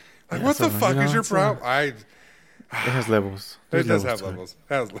 Like, Yeah, what the so, fuck you know, is your it's, problem? It has levels. It There's does have to it. levels.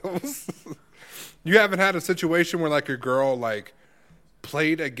 It has levels. You haven't had a situation where like your girl like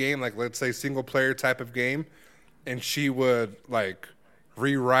played a game, like let's say single player type of game, and she would like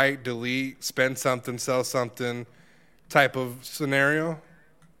rewrite, delete, spend something, sell something type of scenario?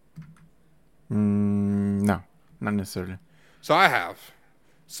 No, not necessarily. So I have.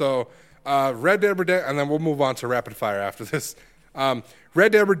 So Red Dead Redemption, and then we'll move on to rapid fire after this.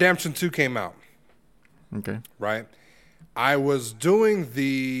 Red Dead Redemption 2 came out, Okay. right? I was doing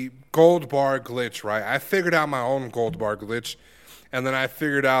the gold bar glitch, right? I figured out my own gold bar glitch, and then I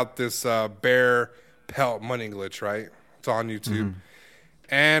figured out this bear pelt money glitch, right? It's on YouTube.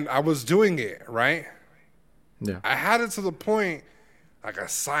 And I was doing it, right? Yeah. I had it to the point, like a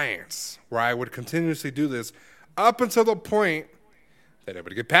science, where I would continuously do this up until the point that it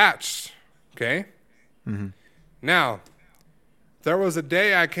would get patched, okay? Now, there was a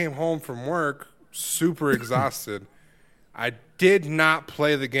day I came home from work super exhausted. I did not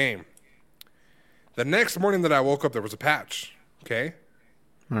play the game. The next morning that I woke up, there was a patch, okay?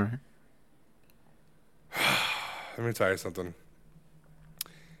 All right. Let me tell you something.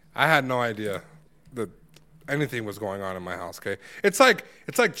 I had no idea that anything was going on in my house, okay? It's like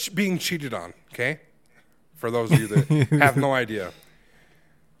being cheated on, okay? For those of you that have no idea.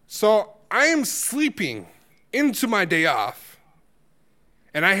 So I am sleeping into my day off,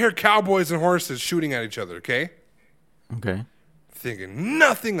 and I hear cowboys and horses shooting at each other, okay? Okay. Thinking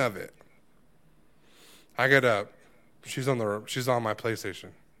nothing of it. I get up. She's on my PlayStation,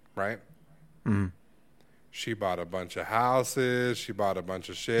 right? She bought a bunch of houses. She bought a bunch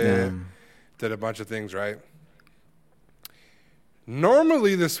of shit. Did a bunch of things, right?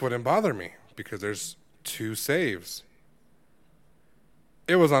 Normally, this wouldn't bother me because there's 2 saves.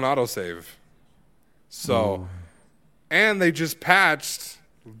 It was on autosave. So, and they just patched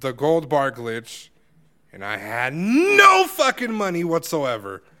the gold bar glitch, and I had no fucking money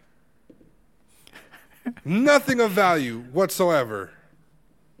whatsoever. Nothing of value whatsoever.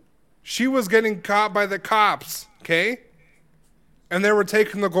 She was getting caught by the cops, okay? And they were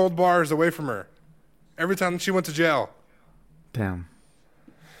taking the gold bars away from her every time she went to jail. Damn.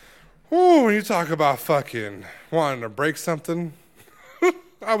 Ooh, when you talk about fucking wanting to break something,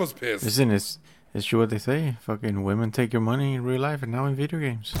 I was pissed. Listen, it's true what they say. Fucking women take your money in real life and now in video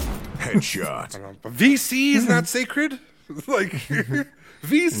games. Headshot. But VC is not sacred? Like,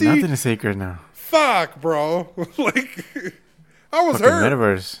 VC? Nothing is sacred now. Fuck, bro. Like, I was Fucking hurt.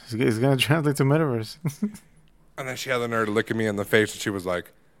 metaverse. It's gonna translate to metaverse. And then she had the nerve to look at me in the face, and she was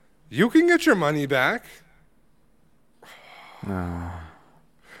like, "You can get your money back." No.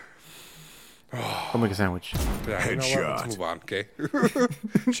 I'll make a sandwich. Yeah, you know what? Let's Headshot. move on, okay?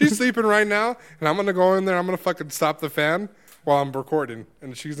 She's sleeping right now, and I'm gonna go in there. I'm gonna fucking stop the fan while I'm recording,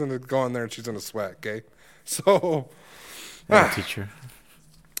 and she's gonna go in there and she's gonna sweat, okay? So, Teacher.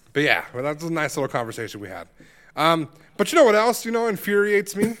 but yeah, well, that's a nice little conversation we had. But you know what else,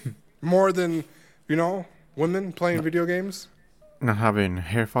 infuriates me more than, women playing video games? Not having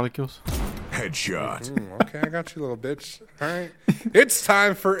hair follicles. Headshot. Okay, I got you, little bitch. All right. It's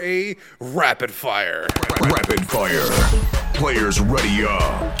time for a rapid fire. Rapid fire. Players ready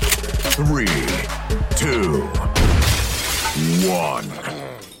up. 3, 2, 1.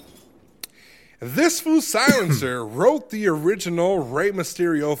 This fool silencer wrote the original Rey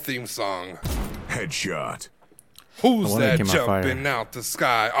Mysterio theme song. Headshot. Who's wanna that get my fire. jumping out the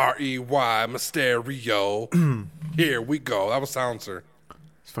sky? R-E-Y Mysterio. Here we go. That was silencer.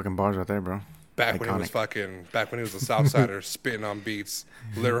 It's fucking bars right there, bro. Back when he was a Southsider, spitting on beats,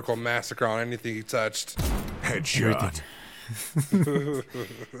 lyrical massacre on anything he touched. Headshot.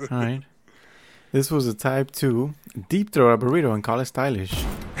 All right. This was a Type 2 deep throw a burrito and call it stylish.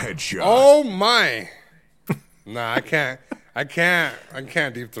 Headshot. Oh my! Nah, I can't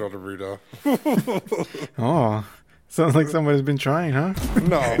deep throat a burrito. Oh, sounds like somebody's been trying, huh?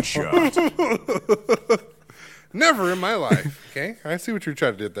 No, Headshot. never in my life. Okay, I see what you're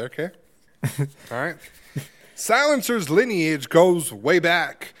trying to do there. Okay, all right. Silencer's lineage goes way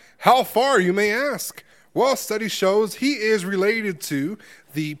back. How far, you may ask? Well, study shows he is related to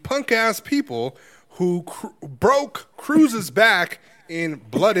the punk-ass people who broke Cruz's back in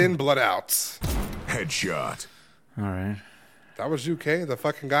Blood In, Blood Out. Headshot. All right. That was you, Kay, the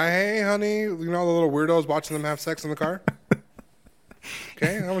fucking guy. Hey, honey, the little weirdos watching them have sex in the car.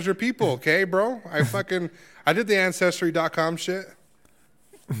 Okay, that was your people, okay, bro? I did the Ancestry.com shit.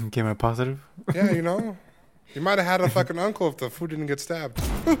 Came out positive. Yeah, you might have had a fucking uncle if the food didn't get stabbed.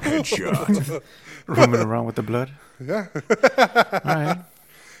 Headshot. Roaming around with the blood. Yeah. All right.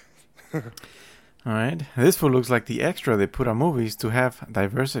 All right. This fool looks like the extra they put on movies to have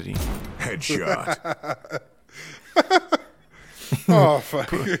diversity. Headshot. Oh fuck!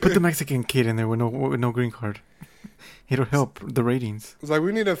 Put the Mexican kid in there with no green card. It'll help the ratings. It's like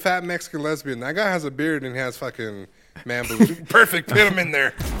we need a fat Mexican lesbian. That guy has a beard and he has fucking man boobs. Perfect. Put him in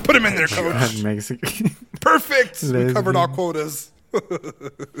there. Put him in there, coach. Mexican. Perfect. We Lesbian. covered all quotas.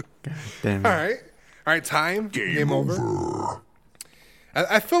 Damn. All right. Time. Game over.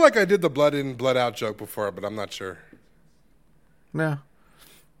 I feel like I did the blood in, blood out joke before, but I'm not sure. Yeah,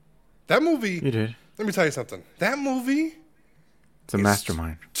 That movie. you did. Let me tell you something. That movie. It's a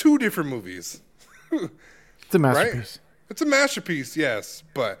mastermind. Two different movies. It's a masterpiece. It's a masterpiece, yes,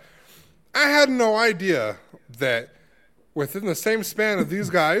 but I had no idea that within the same span of these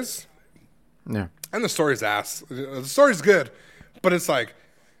guys, Yeah. and the story's ass. The story's good, but it's like,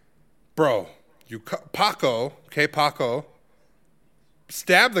 bro, Paco,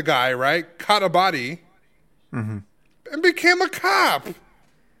 stabbed the guy, right? Caught a body, and became a cop.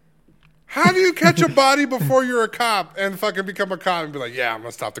 How do you catch a body before you're a cop and fucking become a cop and be like, yeah, I'm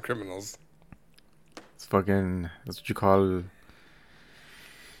gonna stop the criminals? It's fucking. That's what you call.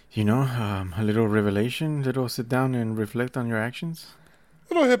 A little revelation. Little sit down and reflect on your actions.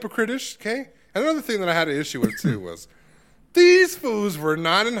 A little hypocritish, okay? Another thing that I had an issue with too was these fools were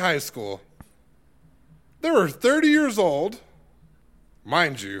not in high school. They were 30 years old,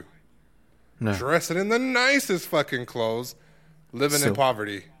 mind you, No. dressing in the nicest fucking clothes, living in So-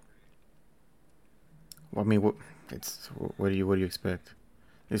 poverty. Well, I mean, what do you expect?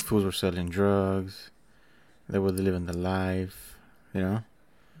 These fools were selling drugs. They were living the life. You know.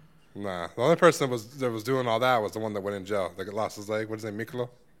 Nah, the only person that was doing all that was the one that went in jail. That lost his leg. What is his name? Mikolo?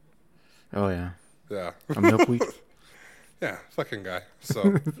 Oh yeah. Yeah. A milkweed. Yeah, fucking guy. So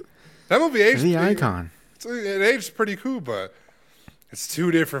that movie aged. The icon. It aged pretty cool, but it's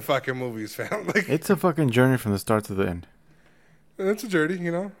two different fucking movies, fam. Like It's a fucking journey from the start to the end. it's a journey,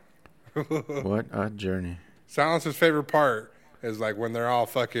 you know. What a journey. Silencer's favorite part is like when they're on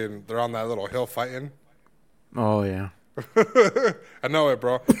that little hill fighting. Oh yeah. I know it,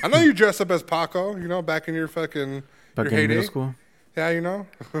 bro. I know you dress up as Paco, you know, back in your fucking Back your in heyday. middle school. Yeah, you know.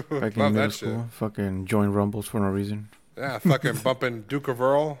 Back in Love middle that school. Fucking join rumbles for no reason. shit. Yeah, fucking bumping Duke of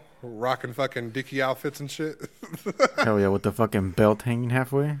Earl, rocking fucking Dickie outfits and shit. Hell yeah, with the fucking belt hanging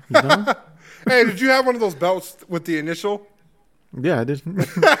halfway. You know? Hey, did you have one of those belts with the initial? Yeah, I did.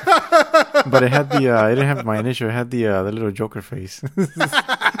 But it had the it didn't have my initial. It had the little Joker face.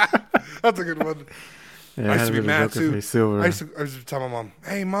 That's a good one. Yeah, I it used had to a be little mad Joker too. face, silver. I used to tell my mom,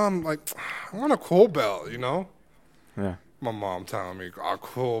 "Hey, mom, like, I want a cool belt," you know. Yeah. My mom telling me, "A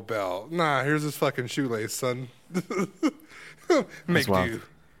cool belt." Nah, here's this fucking shoelace, son. Make wild. do.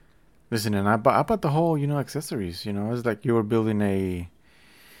 Listen, and I bought the whole, accessories. It's like you were building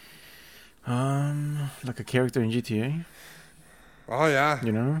like a character in GTA. Oh yeah,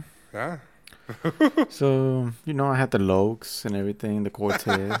 Yeah. yeah. So I had the Lokes and everything, the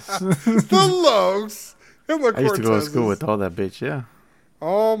Cortez. The Logs and the I used to go to Cortezes. school with all that bitch. Yeah.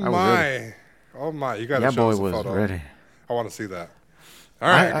 Oh was my, oh my! You gotta Yeah, show boy us a was photo. ready. I want to see that. All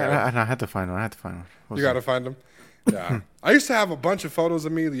right, I had to find one. We'll you see. gotta find them. Yeah, I used to have a bunch of photos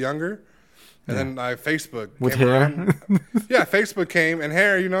of me younger, and then Facebook With came hair? around. Yeah, Facebook came and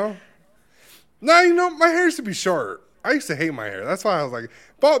hair. No, my hair used to be short. I used to hate my hair. That's why I was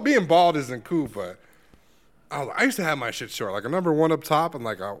like, being bald isn't cool, but I used to have my shit short, like a number one up top and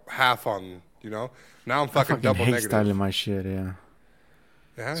like a half on. Now I'm I fucking double hate negative. styling my shit. Yeah.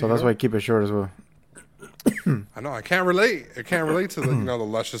 Yeah, So that's why I keep it short as well. I know I can't relate. I can't relate to the the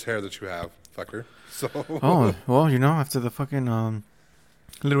luscious hair that you have, fucker. So Oh well, after the fucking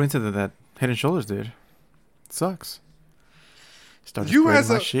little incident that Head and Shoulders did, it sucks. Started you spreading as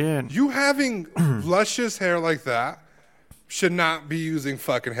my a shit. you having luscious hair like that should not be using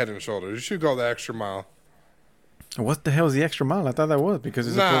fucking Head and Shoulders. You should go the extra mile. What the hell is the extra mile? I thought that was because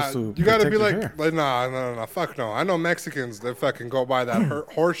it's Nah, supposed to. you gotta protect be your hair. like, nah, fuck no. I know Mexicans that fucking go buy that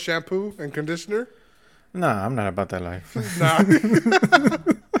horse shampoo and conditioner. Nah, I'm not about that life. Nah.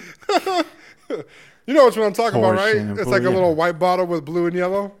 You know what I'm talking about, Horse right? shampoo, It's like a yeah. little white bottle with blue and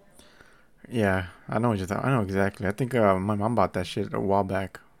yellow. Yeah, I know what you're talking. I know exactly. I think my mom bought that shit a while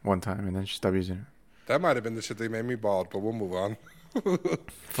back one time, and then she stopped using it. That might have been the shit that made me bald, but we'll move on.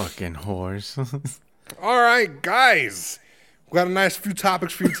 Fucking horse. All right, guys. We got a nice few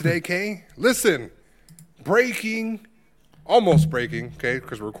topics for you today, Kay. Listen, almost breaking, okay,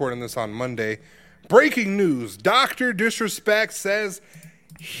 because we're recording this on Monday. Breaking news. Dr. Disrespect says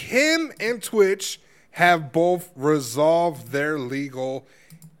him and Twitch have both resolved their legal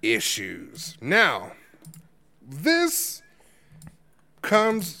issues. Now, this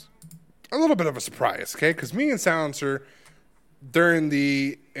comes a little bit of a surprise, okay? Because me and Silencer, during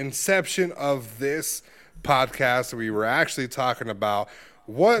the inception of this podcast, we were actually talking about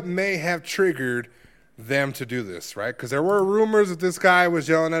what may have triggered them to do this, right? Because there were rumors that this guy was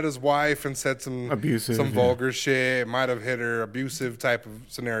yelling at his wife and said some vulgar shit. It might have hit her, abusive type of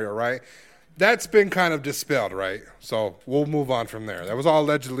scenario, right? That's been kind of dispelled, right? So we'll move on from there. That was all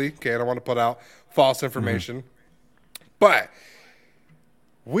allegedly. Okay, I don't want to put out false information. But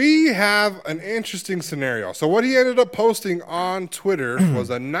we have an interesting scenario. So what he ended up posting on Twitter was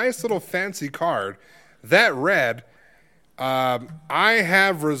a nice little fancy card that read, I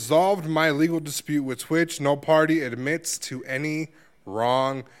have resolved my legal dispute with Twitch. No party admits to any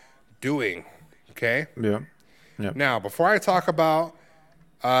wrongdoing. Okay? Yeah. Now, before I talk about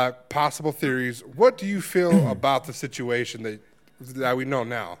possible theories, what do you feel about the situation that we know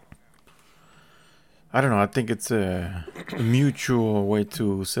now? I don't know. I think it's a mutual way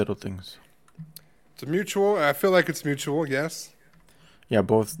to settle things. It's a mutual. I feel like it's mutual, yes. Yeah,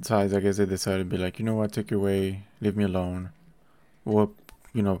 both sides, I guess, they decided to be like, you know what, take your way, leave me alone. We'll,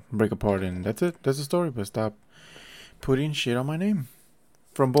 break apart, and that's it. That's the story, but stop putting shit on my name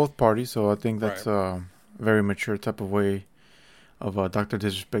from both parties. So I think that's a very mature type of way of Dr.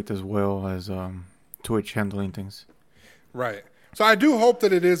 Disrespect as well as Twitch handling things. Right. So I do hope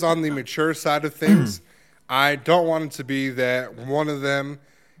that it is on the mature side of things. I don't want it to be that one of them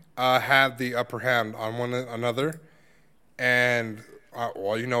had the upper hand on one another. And,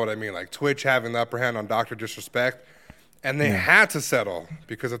 well, you know what I mean, like Twitch having the upper hand on Dr. Disrespect. And they had to settle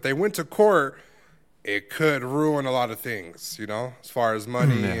because if they went to court, it could ruin a lot of things, as far as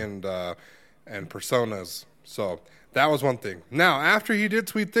money and personas. So that was one thing. Now, after he did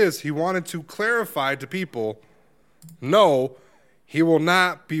tweet this, he wanted to clarify to people, no, he will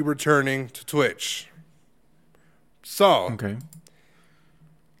not be returning to Twitch. So, okay.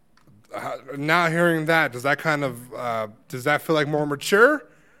 Now hearing that, does that kind of does that feel like more mature,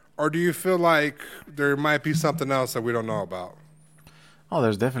 or do you feel like there might be something else that we don't know about? Oh,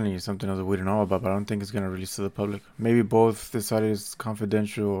 there's definitely something else that we don't know about, but I don't think it's going to release to the public. Maybe both decided it's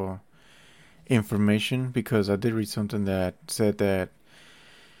confidential information, because I did read something that said that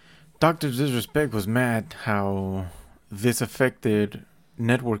Dr. Disrespect was mad how this affected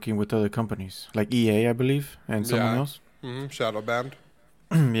networking with other companies, like EA, I believe, and someone else. Shadow Band.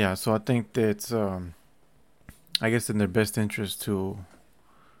 Yeah, so I think that's, I guess, in their best interest to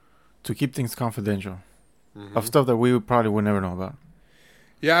keep things confidential of stuff that we probably would never know about.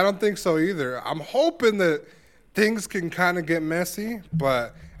 Yeah, I don't think so either. I'm hoping that things can kind of get messy,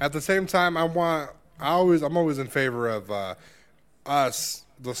 but at the same time, I'm always in favor of us,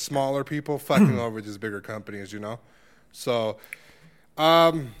 the smaller people, fucking over these bigger companies, So,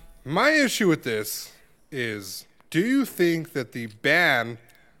 my issue with this is, do you think that the ban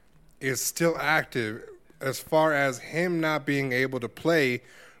is still active as far as him not being able to play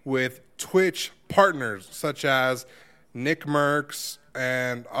with Twitch partners such as Nick Merckx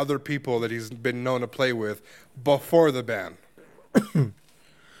and other people that he's been known to play with before the ban?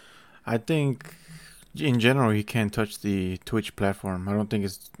 I think in general he can't touch the Twitch platform. I don't think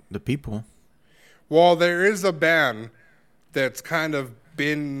it's the people. Well, there is a ban that's kind of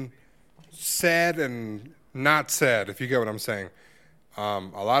been said and not said, if you get what I'm saying. A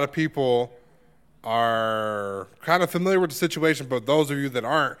lot of people are kind of familiar with the situation, but those of you that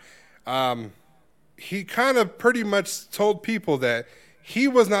aren't, he kind of pretty much told people that he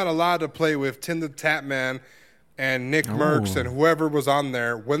was not allowed to play with Tim the Tatman and Nick Merckx and whoever was on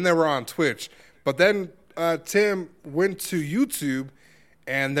there when they were on Twitch. But then Tim went to YouTube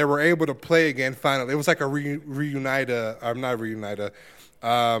and they were able to play again finally. It was like a reunion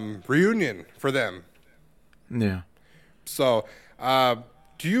for them. Yeah. So,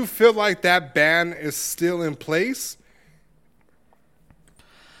 do you feel like that ban is still in place?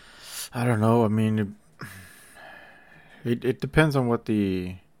 I don't know. I mean, it depends on what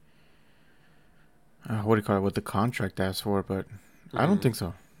the what the contract asks for, but I don't think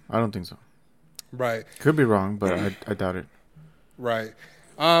so. Right. Could be wrong, but I doubt it. Right.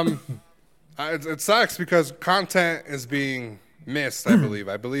 It sucks because content is being missed, I believe.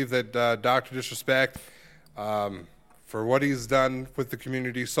 I believe that Dr. Disrespect, for what he's done with the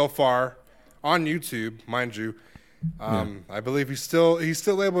community so far on YouTube, mind you, I believe he's still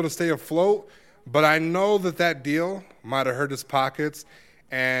able to stay afloat, but I know that deal might have hurt his pockets,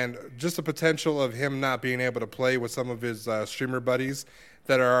 and just the potential of him not being able to play with some of his streamer buddies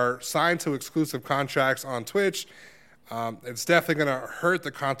that are signed to exclusive contracts on Twitch, it's definitely going to hurt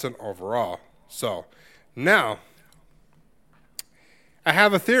the content overall. So, now, I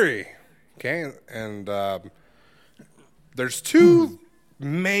have a theory, okay? And there's two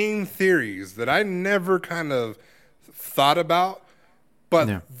main theories that I never kind of thought about,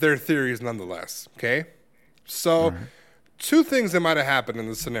 but they're theories nonetheless. Okay, so two things that might have happened in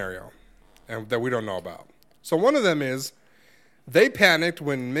this scenario, and that we don't know about. So one of them is they panicked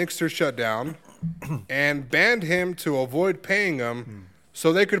when Mixer shut down and banned him to avoid paying him,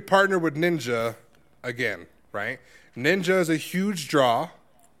 so they could partner with Ninja again. Right? Ninja is a huge draw.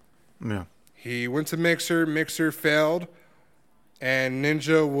 Yeah. He went to Mixer. Mixer failed. And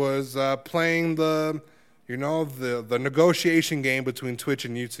Ninja was playing the negotiation game between Twitch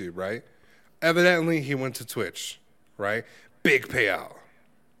and YouTube, right? Evidently, he went to Twitch, right? Big payout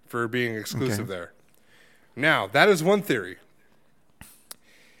for being exclusive there. Now, that is one theory.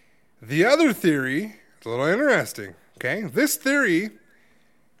 The other theory is a little interesting, okay? This theory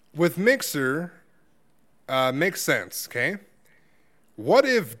with Mixer makes sense, okay? What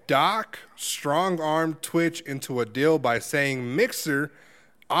if Doc strong-armed Twitch into a deal by saying Mixer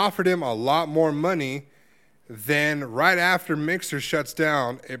offered him a lot more money, then right after Mixer shuts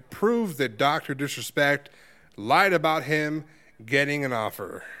down, it proves that Dr. Disrespect lied about him getting an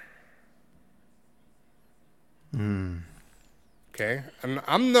offer? Okay, and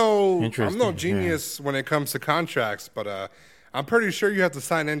I'm no genius when it comes to contracts, but I'm pretty sure you have to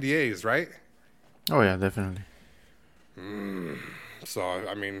sign NDAs, right? Oh yeah, definitely. So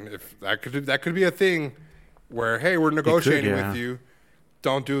I mean, if that could be a thing where, hey, we're negotiating with you,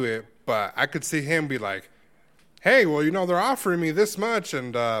 don't do it. But I could see him be like, hey, well, they're offering me this much,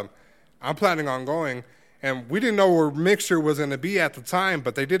 and I'm planning on going. And we didn't know where Mixer was going to be at the time,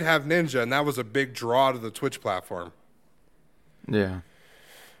 but they did have Ninja, and that was a big draw to the Twitch platform. Yeah.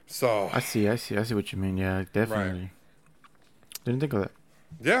 So I see what you mean. Yeah, definitely. Right. Didn't think of that.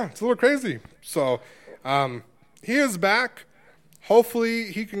 Yeah, it's a little crazy. So he is back.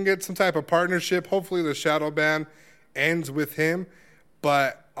 Hopefully he can get some type of partnership. Hopefully the shadow ban ends with him.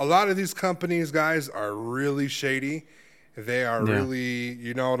 But a lot of these companies, guys, are really shady. They are really,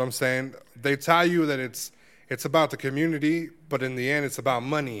 you know what I'm saying? They tell you that it's about the community, but in the end it's about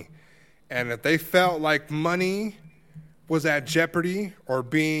money. And if they felt like money was at jeopardy or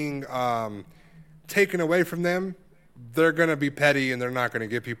being taken away from them, they're going to be petty and they're not going to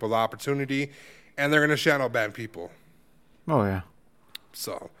give people the opportunity, and they're going to shadow ban people. Oh, yeah.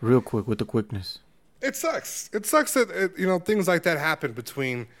 So real quick with the quickness. It sucks. It sucks that things like that happen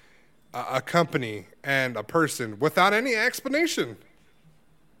between a company and a person without any explanation.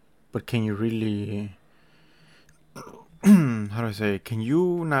 But can you really, how do I say, can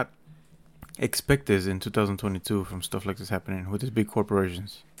you not expect this in 2022 from stuff like this happening with these big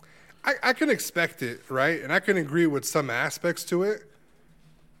corporations? I can expect it, right? And I can agree with some aspects to it,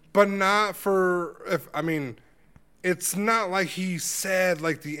 but not it's not like he said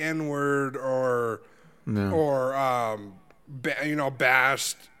like the N-word or bashed,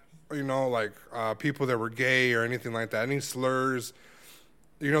 people that were gay or anything like that. Any slurs,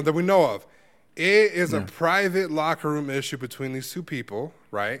 that we know of. It is a private locker room issue between these two people,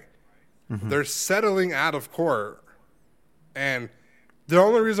 right? Mm-hmm. They're settling out of court, and the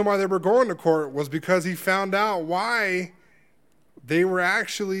only reason why they were going to court was because he found out why they were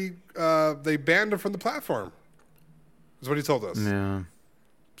actually they banned him from the platform. Is what he told us. Yeah.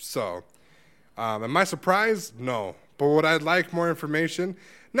 So, am I surprised? No. But would I like more information?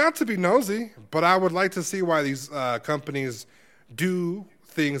 Not to be nosy, but I would like to see why these companies do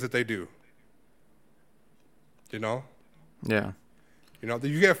things that they do. Yeah.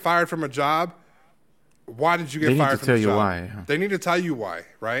 You get fired from a job. Why did you get fired from the job? They need to tell you why. They need to tell you why,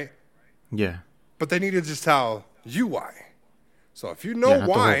 right? Yeah. But they need to just tell you why. So if you know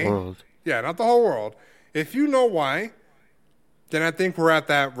why, not the whole world. If you know why, then I think we're at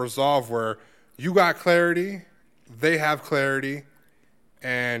that resolve where you got clarity, they have clarity,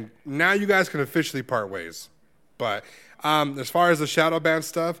 and now you guys can officially part ways. But as far as the shadow ban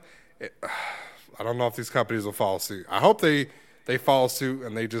stuff, I don't know if these companies will follow suit. I hope they follow suit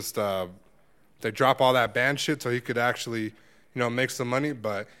and they just they drop all that ban shit so he could actually make some money.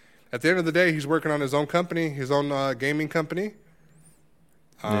 But at the end of the day, he's working on his own company, his own gaming company.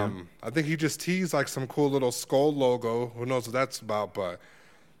 I think he just teased like some cool little skull logo. Who knows what that's about? But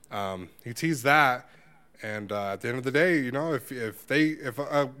he teased that, and at the end of the day, if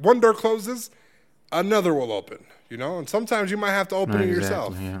one door closes, another will open. And sometimes you might have to open it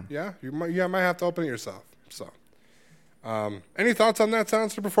yourself. Yeah, you might have to open it yourself. So, any thoughts on that,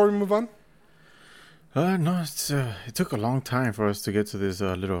 Silencer, before we move on? No, it took a long time for us to get to this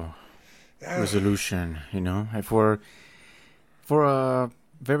little resolution. For a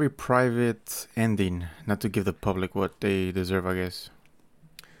very private ending, not to give the public what they deserve, I guess.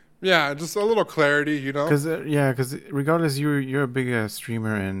 Yeah, just a little clarity, you know. Because regardless, you're a big ass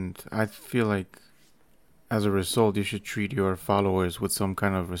streamer, and I feel like as a result, you should treat your followers with some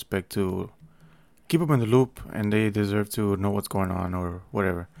kind of respect to keep them in the loop, and they deserve to know what's going on or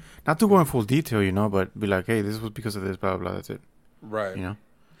whatever. Not to go in full detail, you know, but be like, hey, this was because of this, blah blah. That's it, Right. you know.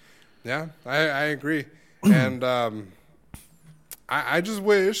 Yeah, I agree. And I just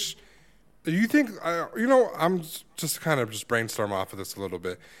wish. You think, you know, I'm just kind of just brainstorm off of this a little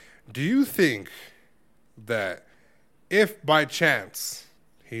bit. Do you think that if by chance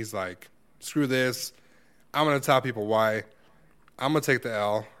he's like, screw this, I'm going to tell people why, I'm going to take the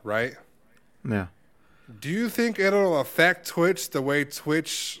L, right? Yeah. Do you think it'll affect Twitch the way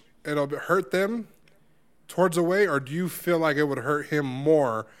Twitch, it'll hurt them towards a way, or do you feel like it would hurt him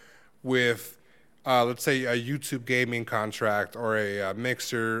more with, let's say, a YouTube gaming contract or a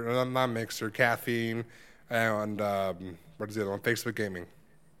Mixer, not Mixer, Caffeine, and what is the other one? Facebook Gaming.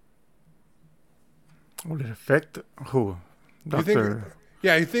 Will it affect who? You think,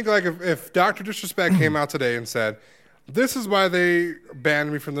 yeah, you think like if Dr. Disrespect came out today and said, this is why they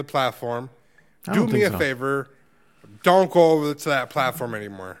banned me from the platform. I Do don't me think a so. favor. Don't go over to that platform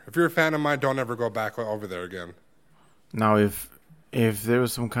anymore. If you're a fan of mine, don't ever go back over there again. Now, if there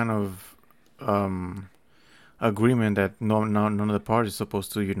was some kind of agreement that none of the parties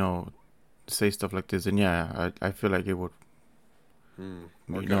supposed to, you know, say stuff like this, then yeah, I feel like it would, you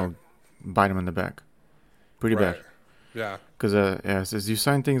Okay. know, bite him in the back, pretty Right. bad. Yeah. Because as you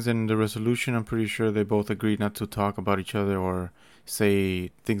sign things in the resolution, I'm pretty sure they both agreed not to talk about each other or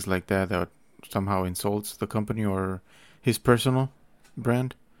say things like that somehow insults the company or his personal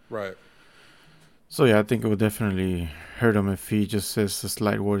brand. Right. So yeah, I think it would definitely hurt him if he just says the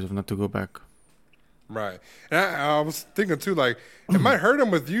slight words of not to go back. Right. And I was thinking, too, like, it might hurt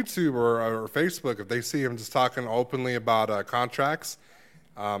him with YouTube or Facebook if they see him just talking openly about contracts.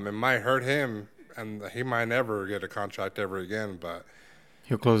 It might hurt him, and he might never get a contract ever again. But,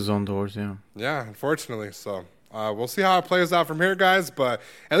 He'll close his own doors, yeah. yeah, unfortunately. So we'll see how it plays out from here, guys. But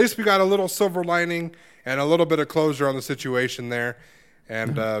at least we got a little silver lining and a little bit of closure on the situation there.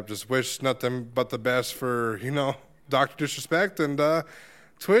 And just wish nothing but the best for, you know, Dr. Disrespect and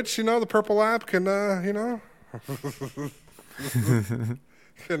Twitch, you know, the purple app can, you know,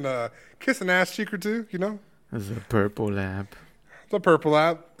 can kiss an ass cheek or two, you know. There's a purple app. The purple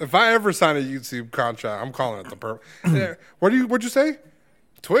app. If I ever sign a YouTube contract, I'm calling it the purple. Yeah. What'd you say?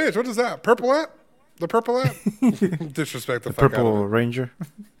 Twitch. What is that? Purple app? The purple app? Disrespect the fuck out of Purple it. Ranger.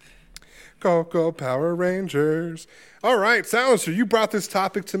 Go Power Rangers. All right, Silencer, you brought this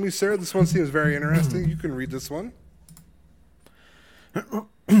topic to me, sir. This one seems very interesting. You can read this one. All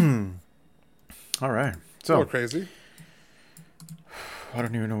right. It's a little So, crazy. I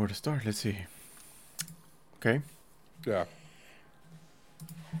don't even know where to start. Let's see. Okay. Yeah.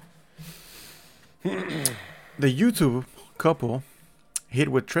 The YouTube couple hit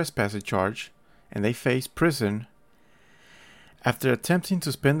with trespassing charge, and they face prison after attempting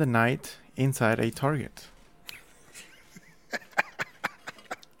to spend the night inside a Target.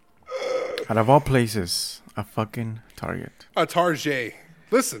 Out of all places, a fucking Target. A Tarjay.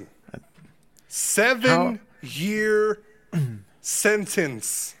 Listen. 7-year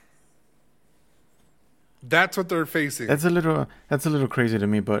sentence. That's what they're facing. That's a little crazy to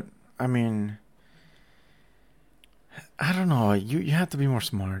me, but I mean, I don't know. You have to be more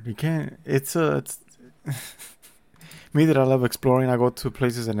smart. You can't. It's me that I love exploring. I go to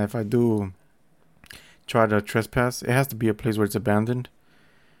places, and if I do try to trespass, it has to be a place where it's abandoned,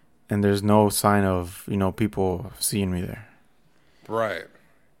 and there's no sign of, you know, people seeing me there. Right.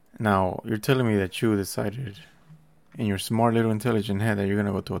 Now you're telling me that you decided, in your smart little intelligent head, that you're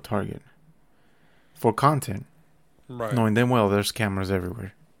gonna go to a Target for content, Right. knowing damn well there's cameras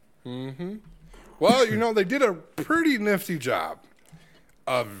everywhere. Mm-hmm. Well, you know, they did a pretty nifty job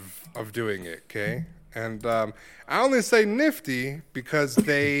of doing it, okay? And I only say nifty because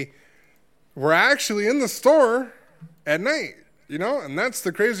they were actually in the store at night, you know? And that's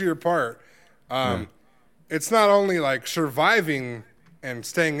the crazier part. It's not only like surviving and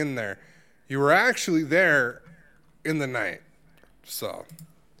staying in there. You were actually there in the night. So,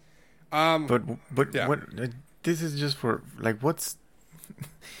 But yeah. what? This is just for like what's?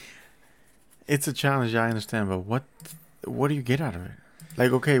 It's a challenge, I understand, but what do you get out of it?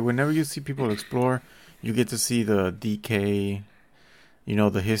 Like, okay, whenever you see people explore, you get to see the decay, you know,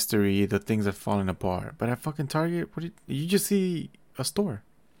 the history, the things that falling apart. But at fucking Target, you just see a store.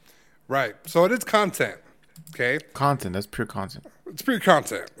 right. So it is content, okay? Content, that's pure content. It's pure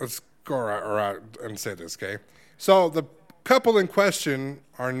content. Let's go around and say this, okay? So the couple in question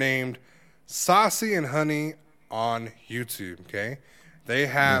are named Saucy and Honey on YouTube, okay? They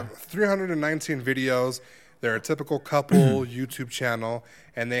have 319 videos. They're a typical couple YouTube channel,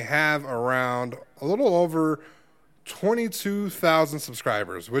 and they have around a little over 22,000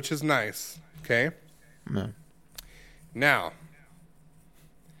 subscribers, which is nice. Okay. Yeah. Now,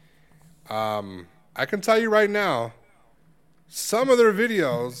 I can tell you right now, some of their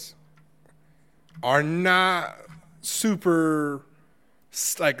videos are not super,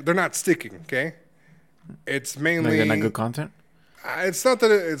 like, they're not sticking, okay? It's mainly... Like, they're not good content? It's not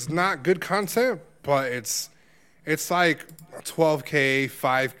that it's not good content, but it's like 12K,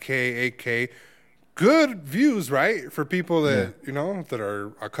 5K, 8K. Good views, right? For people that, you know, that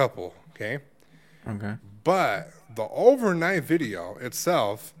are a couple, okay? Okay. But the overnight video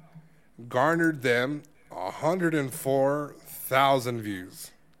itself garnered them 104,000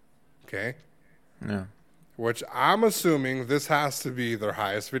 views, okay? Yeah. Which I'm assuming this has to be their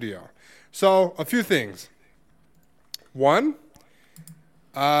highest video. So, a few things. One,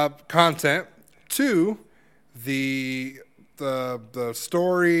 content. Two, the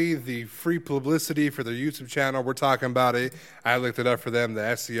story, the free publicity for their YouTube channel. We're talking about it. I looked it up for them. The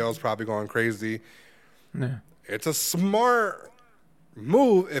SEO is probably going crazy. Yeah. It's a smart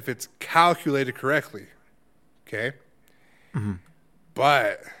move if it's calculated correctly. Okay? Mm-hmm.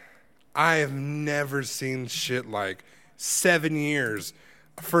 But I have never seen shit like 7 years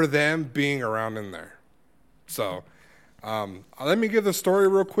for them being around in there. So, let me give the story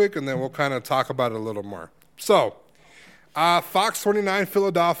real quick, and then we'll kind of talk about it a little more. So, Fox 29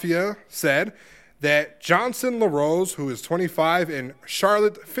 Philadelphia said that Johnson LaRose, who is 25, and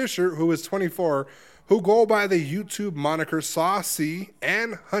Charlotte Fisher, who is 24, who go by the YouTube moniker Saucy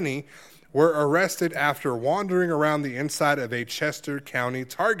and Honey, were arrested after wandering around the inside of a Chester County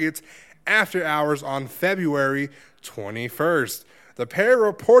Target after hours on February 21st. The pair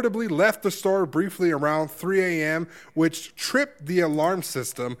reportedly left the store briefly around 3 a.m., which tripped the alarm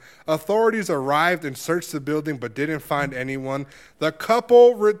system. Authorities arrived and searched the building but didn't find anyone. The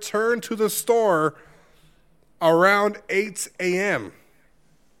couple returned to the store around 8 a.m.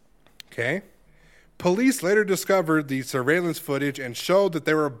 Okay? Police later discovered the surveillance footage and showed that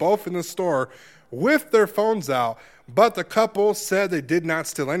they were both in the store with their phones out, but the couple said they did not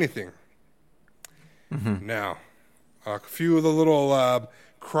steal anything. Mm-hmm. Now, a few of the little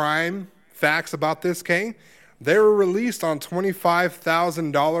crime facts about this, Kay. They were released on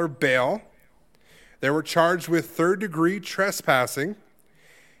 $25,000 bail. They were charged with third-degree trespassing,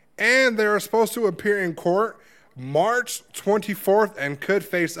 and they are supposed to appear in court March 24th and could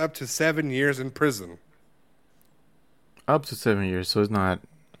face up to 7 years in prison. Up to 7 years, so it's not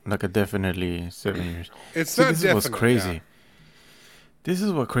like a definitely 7 years. It's not this definite. This is what's crazy. Yeah. This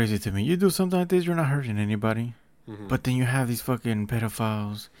is what's crazy to me. You do something like this, you're not hurting anybody. Mm-hmm. But then you have these fucking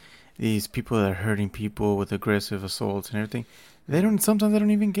pedophiles, these people that are hurting people with aggressive assaults and everything. Sometimes they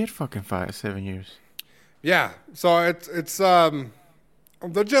don't even get fucking 7 years. Yeah, so it's the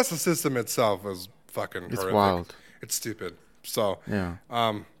justice system itself is fucking it's horrific. Wild. It's stupid. So yeah.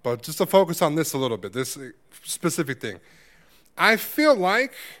 But just to focus on this a little bit, this specific thing, I feel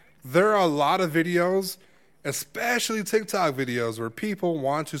like there are a lot of videos, especially TikTok videos, where people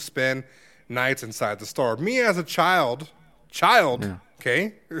want to spend nights inside the store. Me as a child, yeah.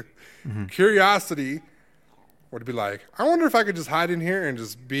 Okay, mm-hmm. Curiosity would be like, I wonder if I could just hide in here and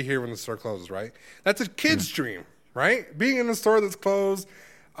just be here when the store closes, right? That's a kid's dream, right? Being in a store that's closed.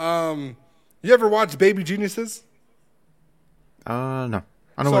 You ever watch Baby Geniuses? No.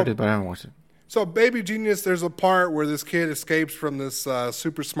 I know what it is, but I haven't watched it. So Baby Genius, there's a part where this kid escapes from this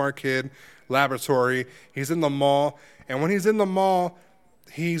super smart kid laboratory. He's in the mall, and when he's in the mall,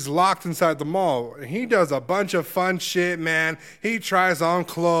 he's locked inside the mall. He does a bunch of fun shit, man. He tries on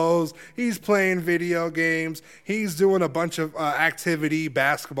clothes. He's playing video games. He's doing a bunch of activity,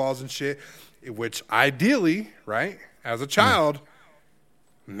 basketballs and shit, which ideally, right, as a child,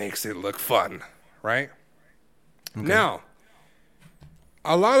 makes it look fun, right? Okay. Now,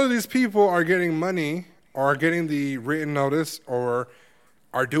 a lot of these people are getting money or are getting the written notice or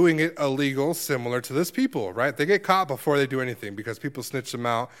are doing it illegal, similar to this people, right? They get caught before they do anything because people snitch them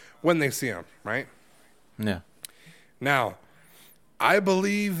out when they see them, right? Yeah. Now, I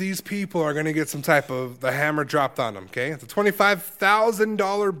believe these people are going to get some type of the hammer dropped on them, okay? It's a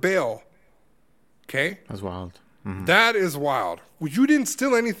 $25,000 bail, okay? That's wild. Mm-hmm. That is wild. Well, you didn't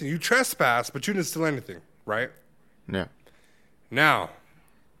steal anything. You trespassed, but you didn't steal anything, right? Yeah. Now,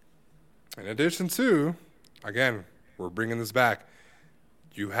 in addition to, again, we're bringing this back,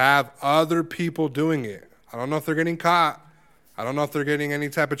 you have other people doing it. I don't know if they're getting caught. I don't know if they're getting any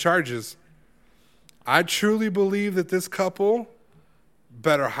type of charges. I truly believe that this couple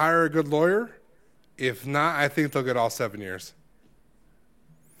better hire a good lawyer. If not, I think they'll get all 7 years.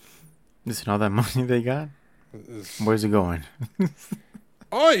 Listen, all that money they got, where's it going?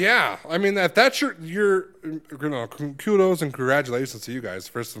 Oh yeah, I mean if that's your kudos and congratulations to you guys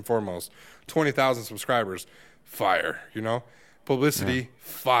first and foremost. 20,000 subscribers, fire. Publicity,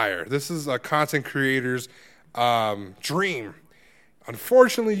 fire. This is a content creator's dream.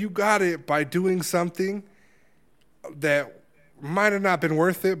 Unfortunately, you got it by doing something that might have not been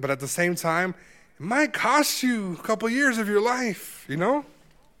worth it, but at the same time, it might cost you a couple years of your life.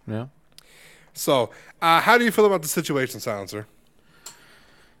 Yeah. So, how do you feel about the situation, Silencer?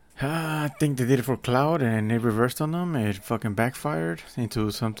 I think they did it for cloud and it reversed on them. It fucking backfired into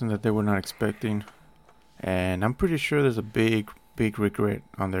something that they were not expecting. And I'm pretty sure there's a big, big regret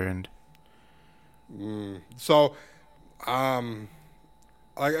on their end. So, far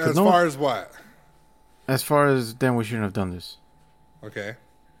as what? As far as then we shouldn't have done this. Okay.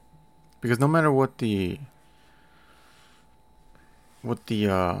 Because no matter what the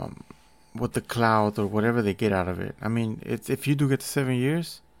cloud or whatever they get out of it. I mean, it's if you do get to 7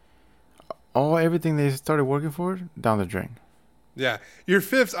 years, everything they started working for down the drain. Yeah,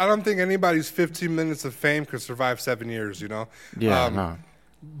 I don't think anybody's 15 minutes of fame could survive 7 years. Yeah, no.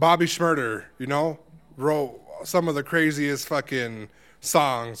 Bobby Shmurda, wrote some of the craziest fucking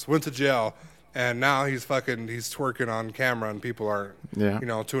songs, went to jail, and now he's twerking on camera and people aren't,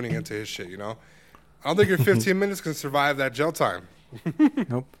 tuning into his shit. I don't think your 15 minutes can survive that jail time.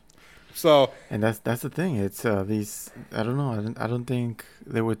 Nope. So, and that's the thing. It's these. I don't know. I don't think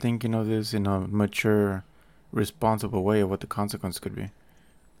they were thinking of this in a mature, responsible way of what the consequence could be.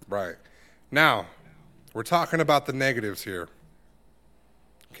 Right. Now, we're talking about the negatives here.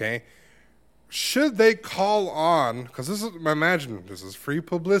 Okay. Should they call on? Because this is free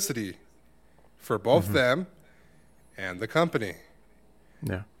publicity for both them and the company.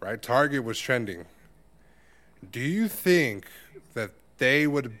 Yeah. Right. Target was trending. Do you think that they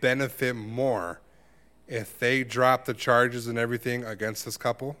would benefit more if they dropped the charges and everything against this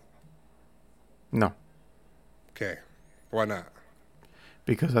couple? No. Okay. Why not?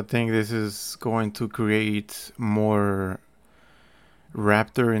 Because I think this is going to create more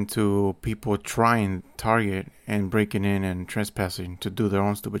raptor into people trying Target and breaking in and trespassing to do their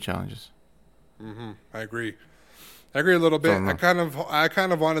own stupid challenges. I agree a little bit. No. I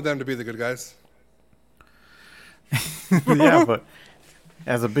kind of wanted them to be the good guys. Yeah, but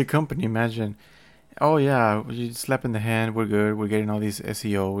as a big company, imagine, you slap in the hand, we're good, we're getting all these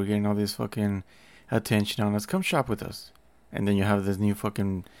SEO, we're getting all this fucking attention on us, come shop with us. And then you have this new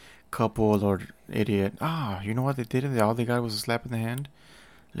fucking couple or idiot, you know what they did? All they got was a slap in the hand.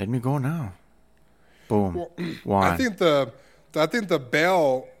 Let me go now. Boom. One. I think the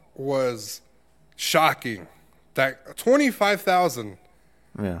bail was shocking. That 25,000.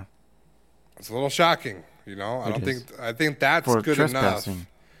 Yeah. It's a little shocking. I think that's for good enough.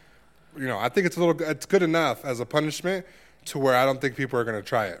 I think it's good enough as a punishment to where I don't think people are going to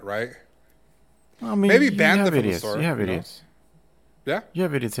try it, right? I mean, maybe ban them from idiots. the store. You have idiots. Yeah? You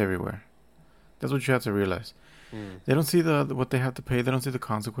have idiots everywhere. That's what you have to realize. They don't see what they have to pay. They don't see the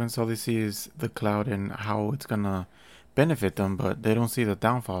consequence. All they see is the cloud and how it's going to benefit them, but they don't see the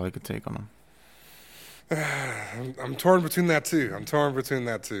downfall it could take on them. I'm torn between that too.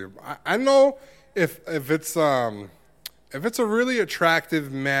 I know if it's a really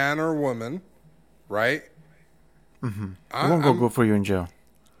attractive man or woman, right? It won't go good for you in jail.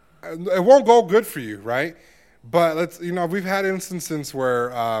 It won't go good for you, right? But we've had instances where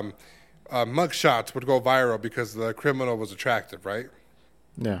mugshots would go viral because the criminal was attractive, right?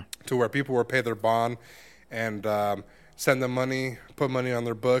 Yeah. To where people would pay their bond and send them money, put money on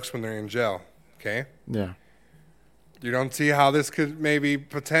their books when they're in jail. Okay? Yeah. You don't see how this could maybe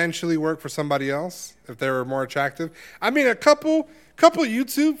potentially work for somebody else if they were more attractive? I mean, a couple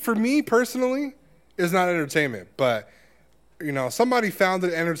YouTube, for me personally, is not entertainment. But, somebody found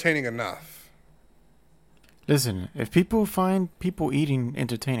it entertaining enough. Listen, if people find people eating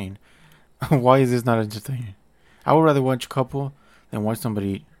entertaining, why is this not entertaining? I would rather watch a couple than watch somebody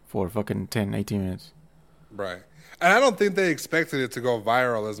eat for fucking 10, 18 minutes. Right. And I don't think they expected it to go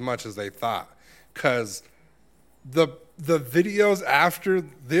viral as much as they thought. Because the videos after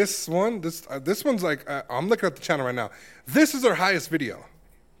this one, this one's like, I'm looking at the channel right now. This is their highest video.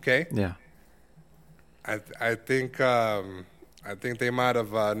 Okay? Yeah. I think they might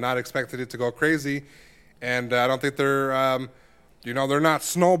have not expected it to go crazy. And I don't think they're, they're not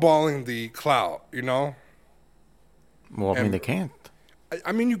snowballing the clout, Well, I mean, they can't.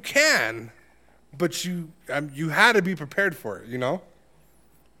 I mean, you can, but you had to be prepared for it,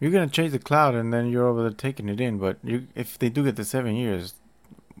 You're going to chase the cloud and then you're over there taking it in. But if they do get the 7 years,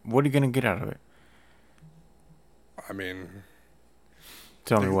 what are you going to get out of it? I mean,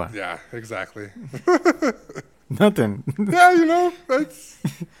 Tell me what. Yeah, exactly. Nothing. Yeah, that's,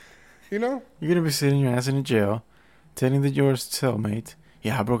 You're gonna be sitting your ass in a jail, telling your cellmate,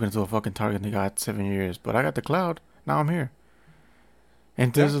 "Yeah, I broke into a fucking Target and they got 7 years, but I got the cloud. Now I'm here."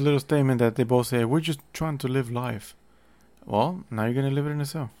 And there's a little statement that they both say, "We're just trying to live life." Well, now you're gonna live it in a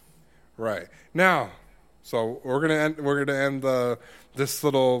cell. Right. Now, so we're gonna end this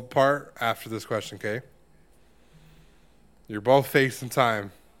little part after this question, okay? You're both facing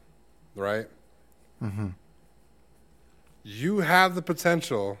time, right? Mm-hmm. You have the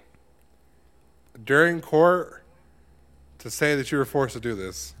potential during court to say that you were forced to do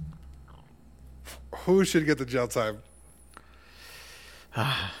this. Who should get the jail time?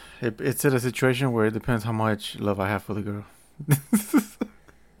 It's in a situation where it depends how much love I have for the girl.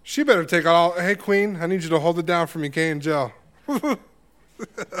 She better take all. Hey, Queen, I need you to hold it down for me, Kay, in jail.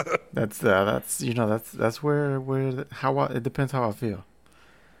 That's where how it depends how I feel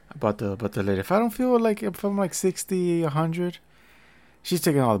about the lady. If I don't feel like, if I'm like 60, 100, she's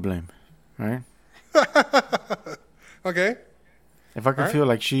taking all the blame, right? Okay. If I can feel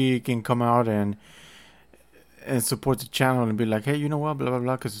like she can come out and support the channel and be like, hey, you know what, blah blah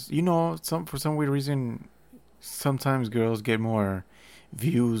blah, because for some weird reason, sometimes girls get more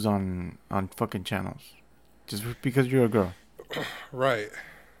views on fucking channels just because you're a girl. Right.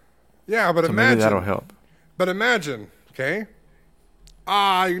 Yeah, but So imagine. maybe that'll help. But imagine, okay?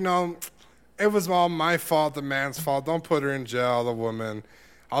 It was all my fault, the man's fault. Don't put her in jail, the woman.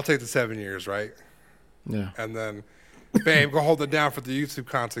 I'll take the 7 years, right? Yeah. And then, babe, go hold it down for the YouTube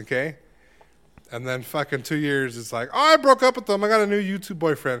content, okay? And then fucking 2 years, it's like, I broke up with them. I got a new YouTube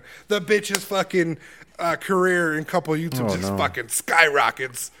boyfriend. The bitch's fucking career in couple YouTube fucking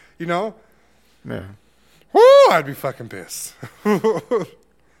skyrockets, Yeah. Woo, I'd be fucking pissed.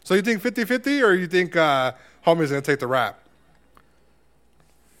 So you think 50-50 or you think homie's going to take the rap?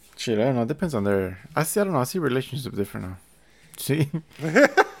 Shit, I don't know. It depends on their... I don't know. I see relationships different now. See?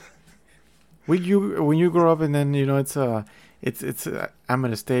 when you grow up and then, I'm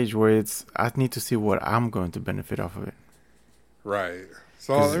at a stage where I need to see what I'm going to benefit off of it. Right.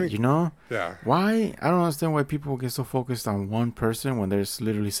 So, yeah. Why? I don't understand why people get so focused on one person when there's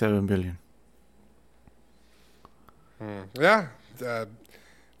literally 7 billion. Yeah. Are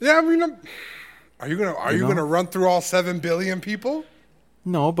you gonna run through all 7 billion people?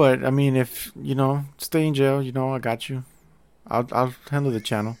 No, but I mean, if stay in jail, I got you. I'll handle the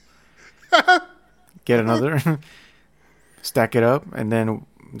channel. Get another, stack it up, and then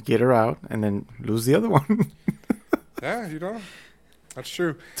get her out, and then lose the other one. Yeah, that's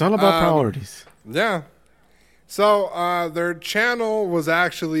true. It's all about priorities. Yeah. So their channel was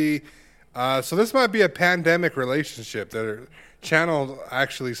actually. So this might be a pandemic relationship. Their channel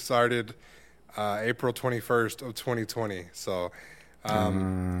actually started April 21st of 2020. So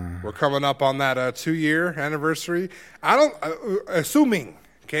we're coming up on that 2-year anniversary. Assuming,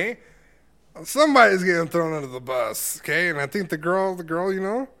 okay, somebody's getting thrown under the bus, okay, and I think the girl,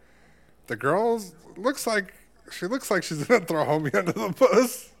 looks like she's gonna throw homie under the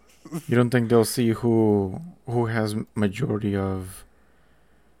bus. You don't think they'll see who has majority of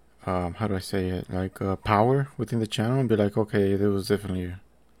how do I say it? Like power within the channel and be like, okay, it was definitely you.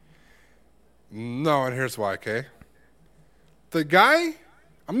 No, and here's why, okay? The guy,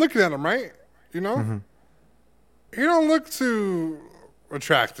 I'm looking at him, right? Mm-hmm. He don't look too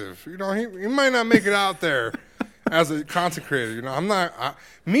attractive. He might not make it out there as a content creator.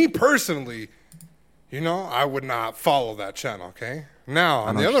 Me personally, I would not follow that channel, okay? Now,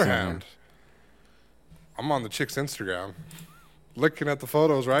 on the other hand, I'm on the chick's Instagram. Looking at the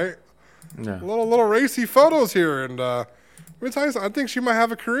photos, right? Yeah. Little racy photos here, and let me tell you something. I think she might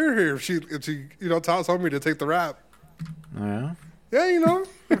have a career here if she tells homie to take the rap. Oh, yeah. Yeah,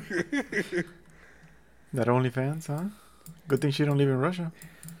 That OnlyFans, huh? Good thing she don't live in Russia.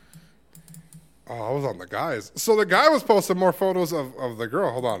 Oh, I was on the guys. So the guy was posting more photos of the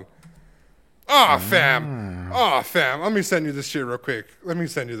girl. Hold on. Fam. Let me send you this shit real quick. Let me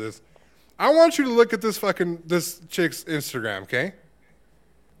send you this. I want you to look at this chick's Instagram, okay?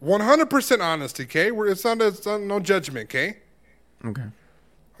 100% honesty, okay? It's not no judgment, okay? Okay.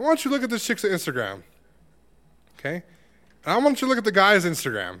 I want you to look at this chick's Instagram, okay? And I want you to look at the guy's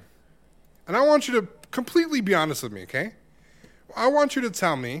Instagram. And I want you to completely be honest with me, okay? I want you to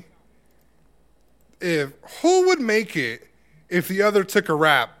tell me who would make it if the other took a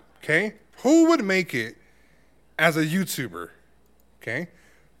rap, okay? Who would make it as a YouTuber, okay?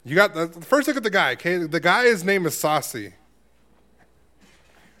 You got first look at the guy, okay? The guy's name is Saucy.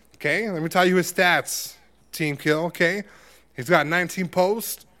 Okay, let me tell you his stats, Team Kill, okay? He's got 19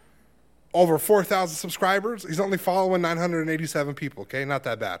 posts, over 4,000 subscribers. He's only following 987 people. Okay, not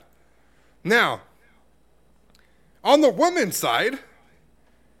that bad. Now, on the women's side,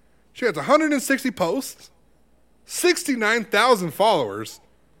 she has 160 posts, 69,000 followers,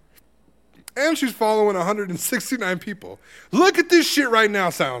 and she's following 169 people. Look at this shit right now,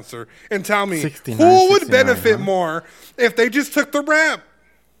 Silencer, and tell me 69, who would 69, benefit huh? more if they just took the rap.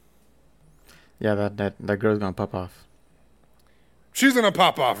 Yeah, that girl's gonna pop off She's gonna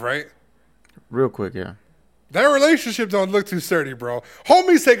pop off, right? real quick. Yeah. That relationship don't look too sturdy, bro.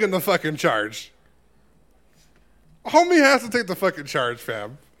 Homie's taking the fucking charge. Homie has to take the fucking charge,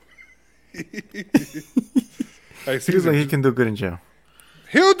 fam. Hey, Seems Caesar, like he can do good in jail.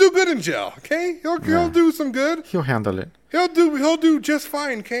 he'll do good in jail, okay? He'll do some good. He'll handle it. He'll do just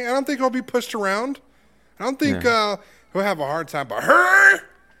fine, okay? I don't think he'll be pushed around. I don't think he'll have a hard time. But her,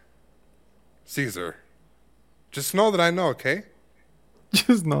 Caesar, just know that I know, okay?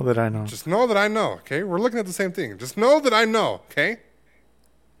 Just know that I know. Just know that I know, okay? We're looking at the same thing. Just know that I know, okay?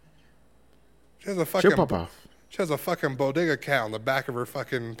 She has a fucking She'll pop off. She has a fucking bodega cat on the back of her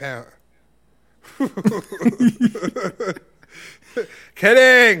fucking pant.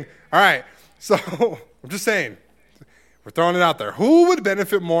 Kidding. All right. So I'm just saying, we're throwing it out there. Who would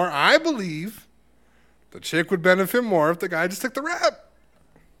benefit more? I believe the chick would benefit more if the guy just took the rap.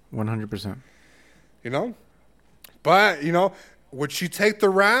 100%. You know? But, you know, would she take the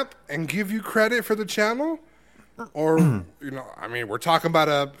rap and give you credit for the channel? Or, you know, I mean, we're talking about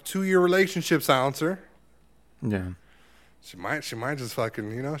a 2-year relationship, Silencer. Yeah. She might just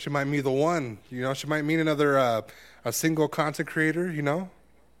fucking, you know, she might be the one. You know, she might meet another, a single content creator, you know?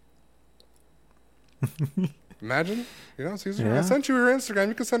 Imagine, you know, Caesar. Yeah. I sent you her Instagram.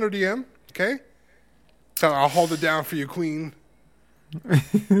 You can send her DM, okay? Tell her I'll hold it down for you, queen.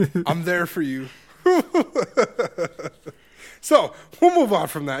 I'm there for you. So, we'll move on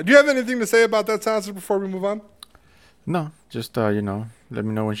from that. Do you have anything to say about that, Silencer, before we move on? No, just, you know, let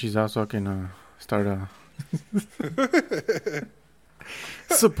me know when she's out so I can start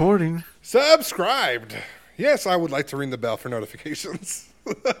supporting. Subscribed. Yes, I would like to ring the bell for notifications.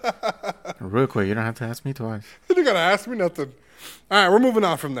 Real quick, you don't have to ask me twice. You gotta ask me nothing. All right, we're moving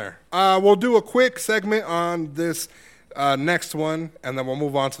on from there. We'll do a quick segment on this next one, and then we'll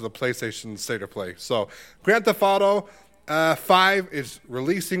move on to the PlayStation State of Play. So, Grand Theft Auto 5 is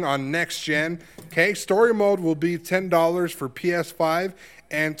releasing on next gen. Okay, story mode will be $10 for PS5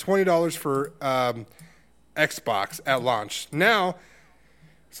 and $20 for Xbox at launch. Now,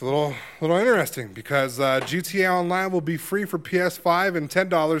 it's a little interesting because GTA Online will be free for PS5 and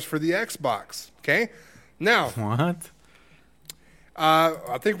 $10 for the Xbox. Okay, now What?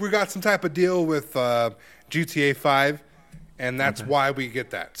 I think we got some type of deal with GTA 5, and that's why we get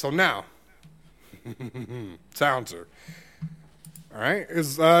that. So now, Silencer. All right,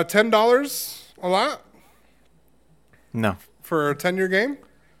 is $10 a lot No. for a 10-year game?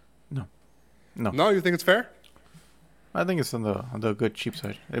 No. No, you think it's fair? I think it's on the good cheap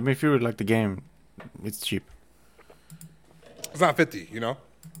side. I mean, if you would like the game, it's cheap. It's not 50, you know?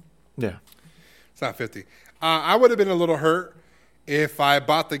 Yeah. It's not 50. I would have been a little hurt if I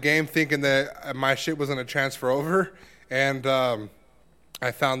bought the game thinking that my shit was going to transfer over, and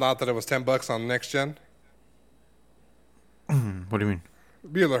I found out that it was $10 on next gen. What do you mean?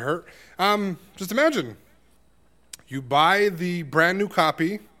 Be a little hurt. Just imagine you buy the brand new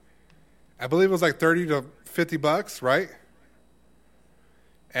copy. I believe it was like $30 to $50, right?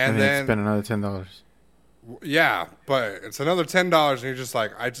 And then spend another $10. yeah, but it's another $10, and you're just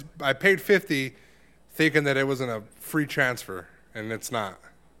like, I paid $50, thinking that it was in a free transfer, and it's not.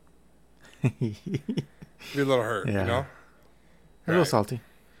 Be a little hurt, Yeah. you know. A little Right. salty.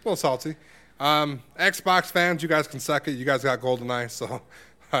 A little salty. Xbox fans, you guys can suck it. You guys got GoldenEye, so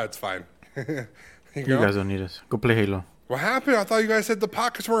it's fine. There you You go. guys don't need us. Go play Halo. What happened? I thought you guys said the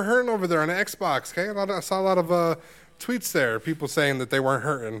pockets weren't hurting over there on the Xbox. Okay, I saw a lot of tweets there, people saying that they weren't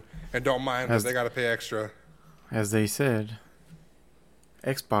hurting and don't mind that As- they got to pay extra. As they said,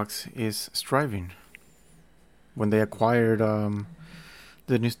 Xbox is striving when they acquired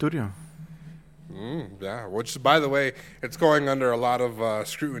the new studio. Yeah, which, by the way, it's going under a lot of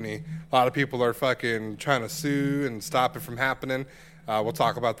scrutiny. A lot of people are fucking trying to sue and stop it from happening. We'll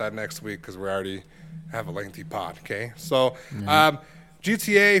talk about that next week because we already have a lengthy pod, okay? So,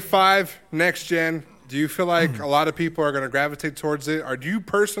 GTA 5 next gen, do you feel like a lot of people are going to gravitate towards it? Are you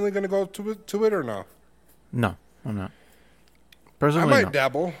personally going to go to it or no? No, I'm not. I Personally, might no.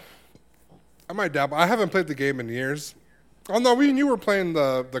 dabble. I haven't played the game in years. Oh, no, we and you were playing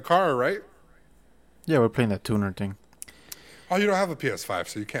the car, right? Yeah, we're playing that tuner thing. Oh, you don't have a PS5,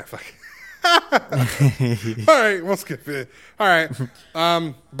 so you can't fucking... All right, we'll skip it. All right,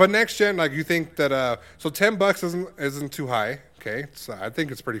 but next gen, like you think that so $10 isn't too high. Okay, so I think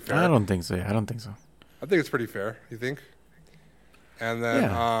it's pretty fair. I don't think so. Yeah, I don't think so. I think it's pretty fair. You think? And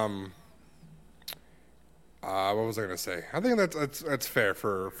then what was I gonna say? I think that's fair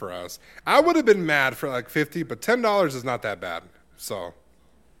for us. I would have been mad for like 50, but $10 is not that bad. So.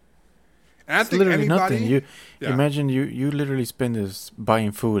 And I It's think literally anybody, nothing. You Yeah. imagine you literally spend this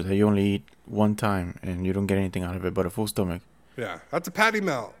buying food that you only eat one time and you don't get anything out of it but a full stomach. Yeah, that's a patty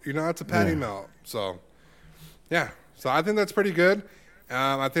melt. That's a patty Yeah. melt. So, yeah. So I think that's pretty good.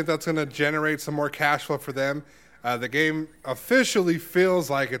 I think that's going to generate some more cash flow for them. The game officially feels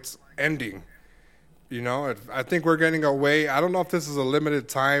like it's ending. I think we're getting away. I don't know if this is a limited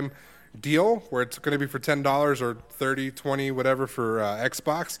time deal where it's going to be for $10 or 30, 20, whatever for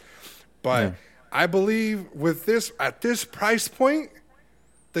Xbox. But Yeah. I believe with this, at this price point,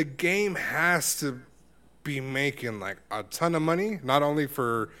 the game has to be making like a ton of money, not only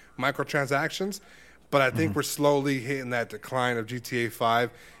for microtransactions, but I think we're slowly hitting that decline of GTA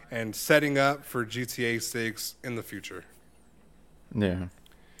 5 and setting up for GTA 6 in the future. Yeah,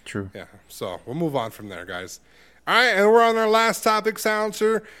 true. Yeah, so we'll move on from there, guys. All right, and we're on our last topic,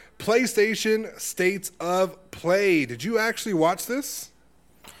 Silencer. PlayStation States of Play. Did you actually watch this?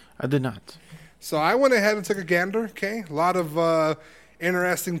 I did not. So I went ahead and took a gander, okay? A lot of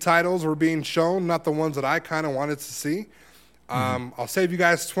interesting titles were being shown, not the ones that I kind of wanted to see. I'll save you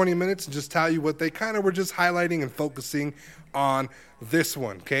guys 20 minutes and just tell you what they kind of were just highlighting and focusing on this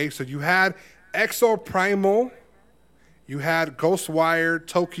one, okay? So you had Exo Primal, you had Ghostwire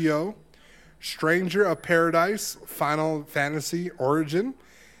Tokyo, Stranger of Paradise, Final Fantasy Origin,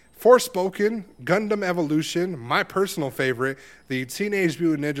 Forspoken, Gundam Evolution, my personal favorite, the Teenage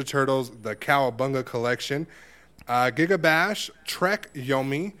Mutant Ninja Turtles, the Cowabunga Collection, Giga Bash, Trek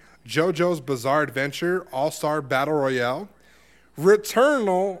Yomi, JoJo's Bizarre Adventure, All-Star Battle Royale.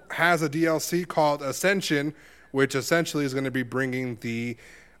 Returnal has a DLC called Ascension, which essentially is going to be bringing the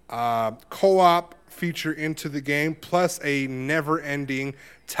co-op feature into the game, plus a never-ending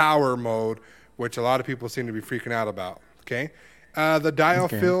tower mode, which a lot of people seem to be freaking out about. Okay, the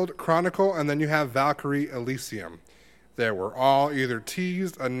Dialfield Chronicle, and then you have Valkyrie Elysium. They were all either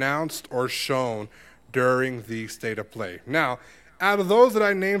teased, announced, or shown during the State of Play. Now, out of those that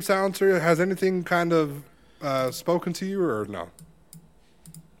I named, Silencer, has anything kind of spoken to you or no?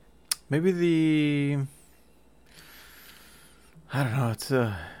 Maybe I don't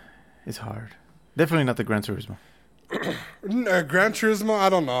know. It's hard. Definitely not the Gran Turismo. Gran Turismo, I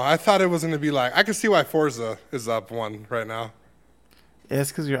don't know. I thought it was going to be like, I can see why Forza is up one right now. Yeah,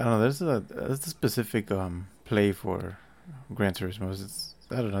 it's because I don't know. There's a specific play for Gran Turismo.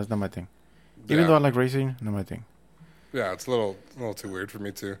 I don't know. It's not my thing. Even Yeah. though I like racing, not my thing. Yeah, it's a little too weird for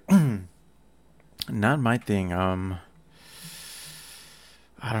me too. Not my thing. I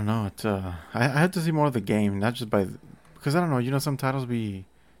don't know. I had to see more of the game, not just because I don't know. Some titles be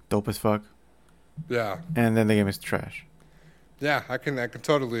dope as fuck, Yeah, and then the game is trash. yeah, I can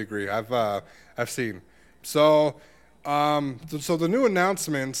totally agree. I've seen. So the new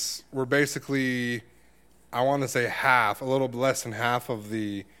announcements were basically, I want to say a little less than half of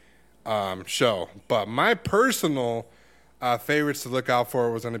the show. But my personal favorites to look out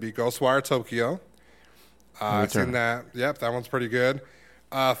for was going to be Ghostwire Tokyo. I've seen that. Yep, that one's pretty good.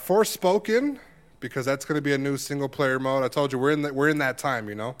 Forspoken, because that's going to be a new single player mode. I told you we're in that time,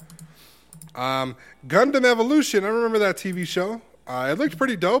 Gundam Evolution. I remember that TV show. It looked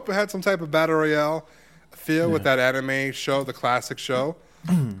pretty dope. It had some type of battle royale feel with that anime show, the classic show.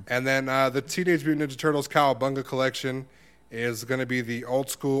 And then the Teenage Mutant Ninja Turtles Cowabunga Collection is going to be the old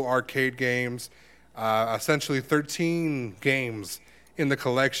school arcade games. Essentially 13 games in the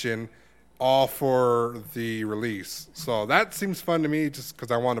collection, all for the release. So that seems fun to me just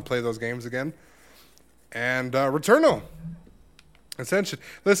because I want to play those games again. And Returnal. Ascension.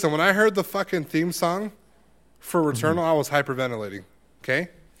 Listen, when I heard the fucking theme song for Returnal, I was hyperventilating. Okay?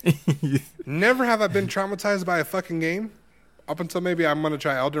 Never have I been traumatized by a fucking game. Up until maybe I'm going to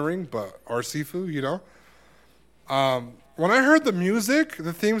try Elden Ring or Sifu, When I heard the music,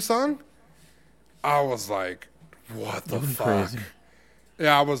 the theme song, I was like, what the fuck? Crazy.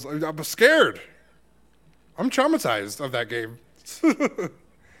 Yeah, I was scared. I'm traumatized of that game.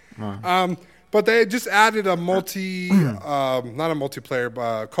 But they just added a not a multiplayer,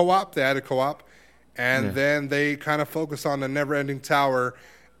 but co-op. They added co-op. And then they kind of focus on the never-ending tower.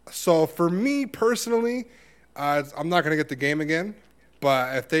 So for me personally, I'm not going to get the game again.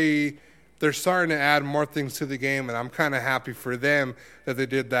 But if they're starting to add more things to the game, and I'm kind of happy for them that they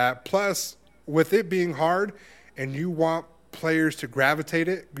did that. Plus, with it being hard and you want players to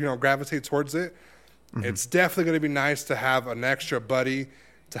gravitate towards it. It's definitely going to be nice to have an extra buddy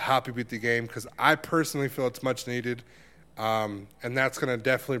to help you beat the game, because I personally feel it's much needed. And that's going to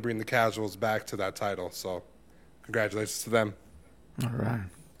definitely bring the casuals back to that title. So congratulations to them. All right.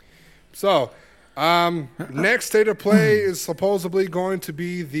 So next state of play is supposedly going to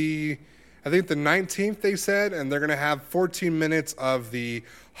be I think the 19th, they said, and they're going to have 14 minutes of the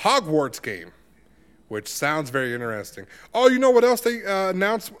Hogwarts game, which sounds very interesting. Oh, you know what else they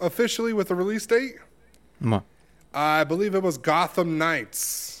announced officially with the release date? I believe it was Gotham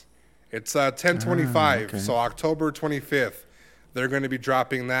Knights. It's 10/25, okay. so October 25th. They're going to be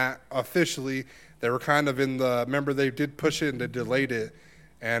dropping that officially. They were kind of remember they did push it and they delayed it,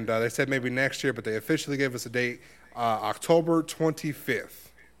 and they said maybe next year, but they officially gave us a date, October 25th.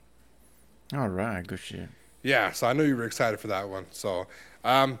 All right, good shit. Yeah, so I know you were excited for that one. So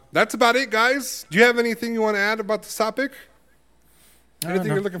that's about it, guys. Do you have anything you want to add about this topic? Anything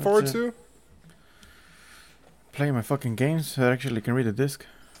No, you're looking forward that's to? Playing my fucking games so I actually can read a disc.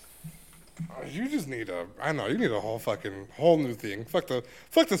 You just need you need a whole new thing. Fuck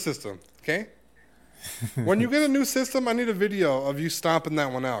the system, okay? When you get a new system, I need a video of you stomping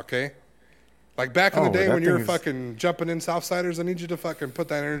that one out, okay? Like back in the day that when you were thing is- fucking jumping in Southsiders, I need you to fucking put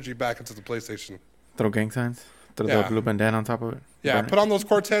that energy back into the PlayStation. Throw gang signs. Throw Yeah. the blue bandana on top of it. Yeah, Burn put on those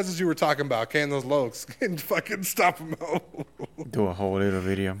Cortezes you were talking about, okay, and those Lokes, and fucking stop them out. it. Do a whole little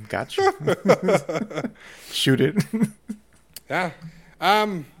video. Gotcha. Shoot it. Yeah.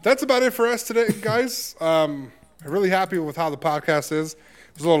 That's about it for us today, guys. I'm really happy with how the podcast is.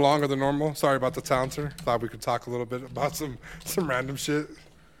 It was a little longer than normal. Sorry about the Townser. Thought we could talk a little bit about some random shit.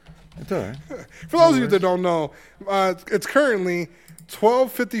 It's all right. For those of you that don't know, it's currently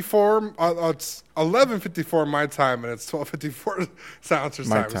 12:54. It's 11:54 my time, and it's 12:54 Silencer's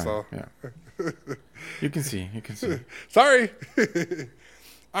My time. time. So Yeah. You can see. sorry.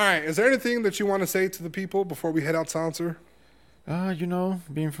 All right. Is there anything that you want to say to the people before we head out, Silencer?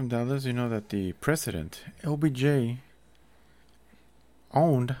 Being from Dallas, you know that the president, LBJ,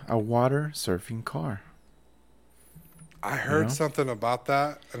 owned a water surfing car. I heard know? something about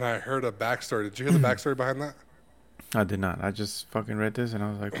that, and I heard a backstory. Did you hear the backstory behind that? I did not. I just fucking read this and I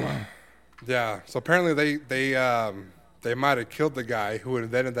was like, wow. Yeah. So apparently they might have killed the guy who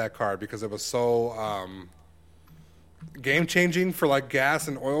invented that car because it was so game changing for like gas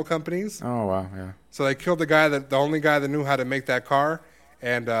and oil companies. Oh, wow. Yeah. So they killed the only guy that knew how to make that car,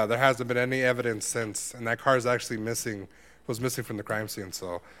 and there hasn't been any evidence since. And that car is actually was missing from the crime scene.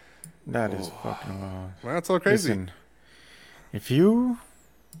 So That is fucking wild. well, that's all crazy. Listen, if you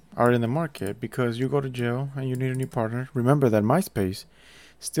are in the market because you go to jail and you need a new partner, remember that MySpace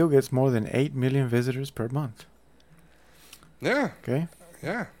still gets more than 8 million visitors per month. Yeah. Okay?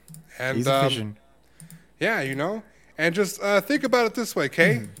 Yeah. And Easy fishing. yeah, and just think about it this way,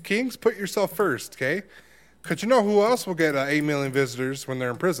 okay? Kings, put yourself first, okay? Because you know who else will get 8 million visitors when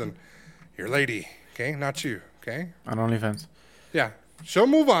they're in prison? Your lady, okay? Not you, okay? On OnlyFans. Yeah. She'll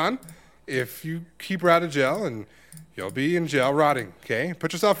move on if you keep her out of jail, and you'll be in jail rotting, okay?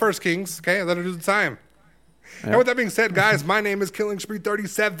 Put yourself first, Kings, okay? Let her do the time. And with that being said, guys, my name is Killing Spree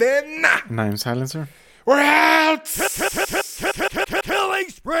 37. And I am Silencer. We're out! Killing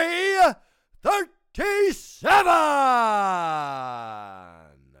Spree 37!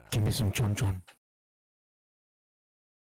 Give me some chon chon.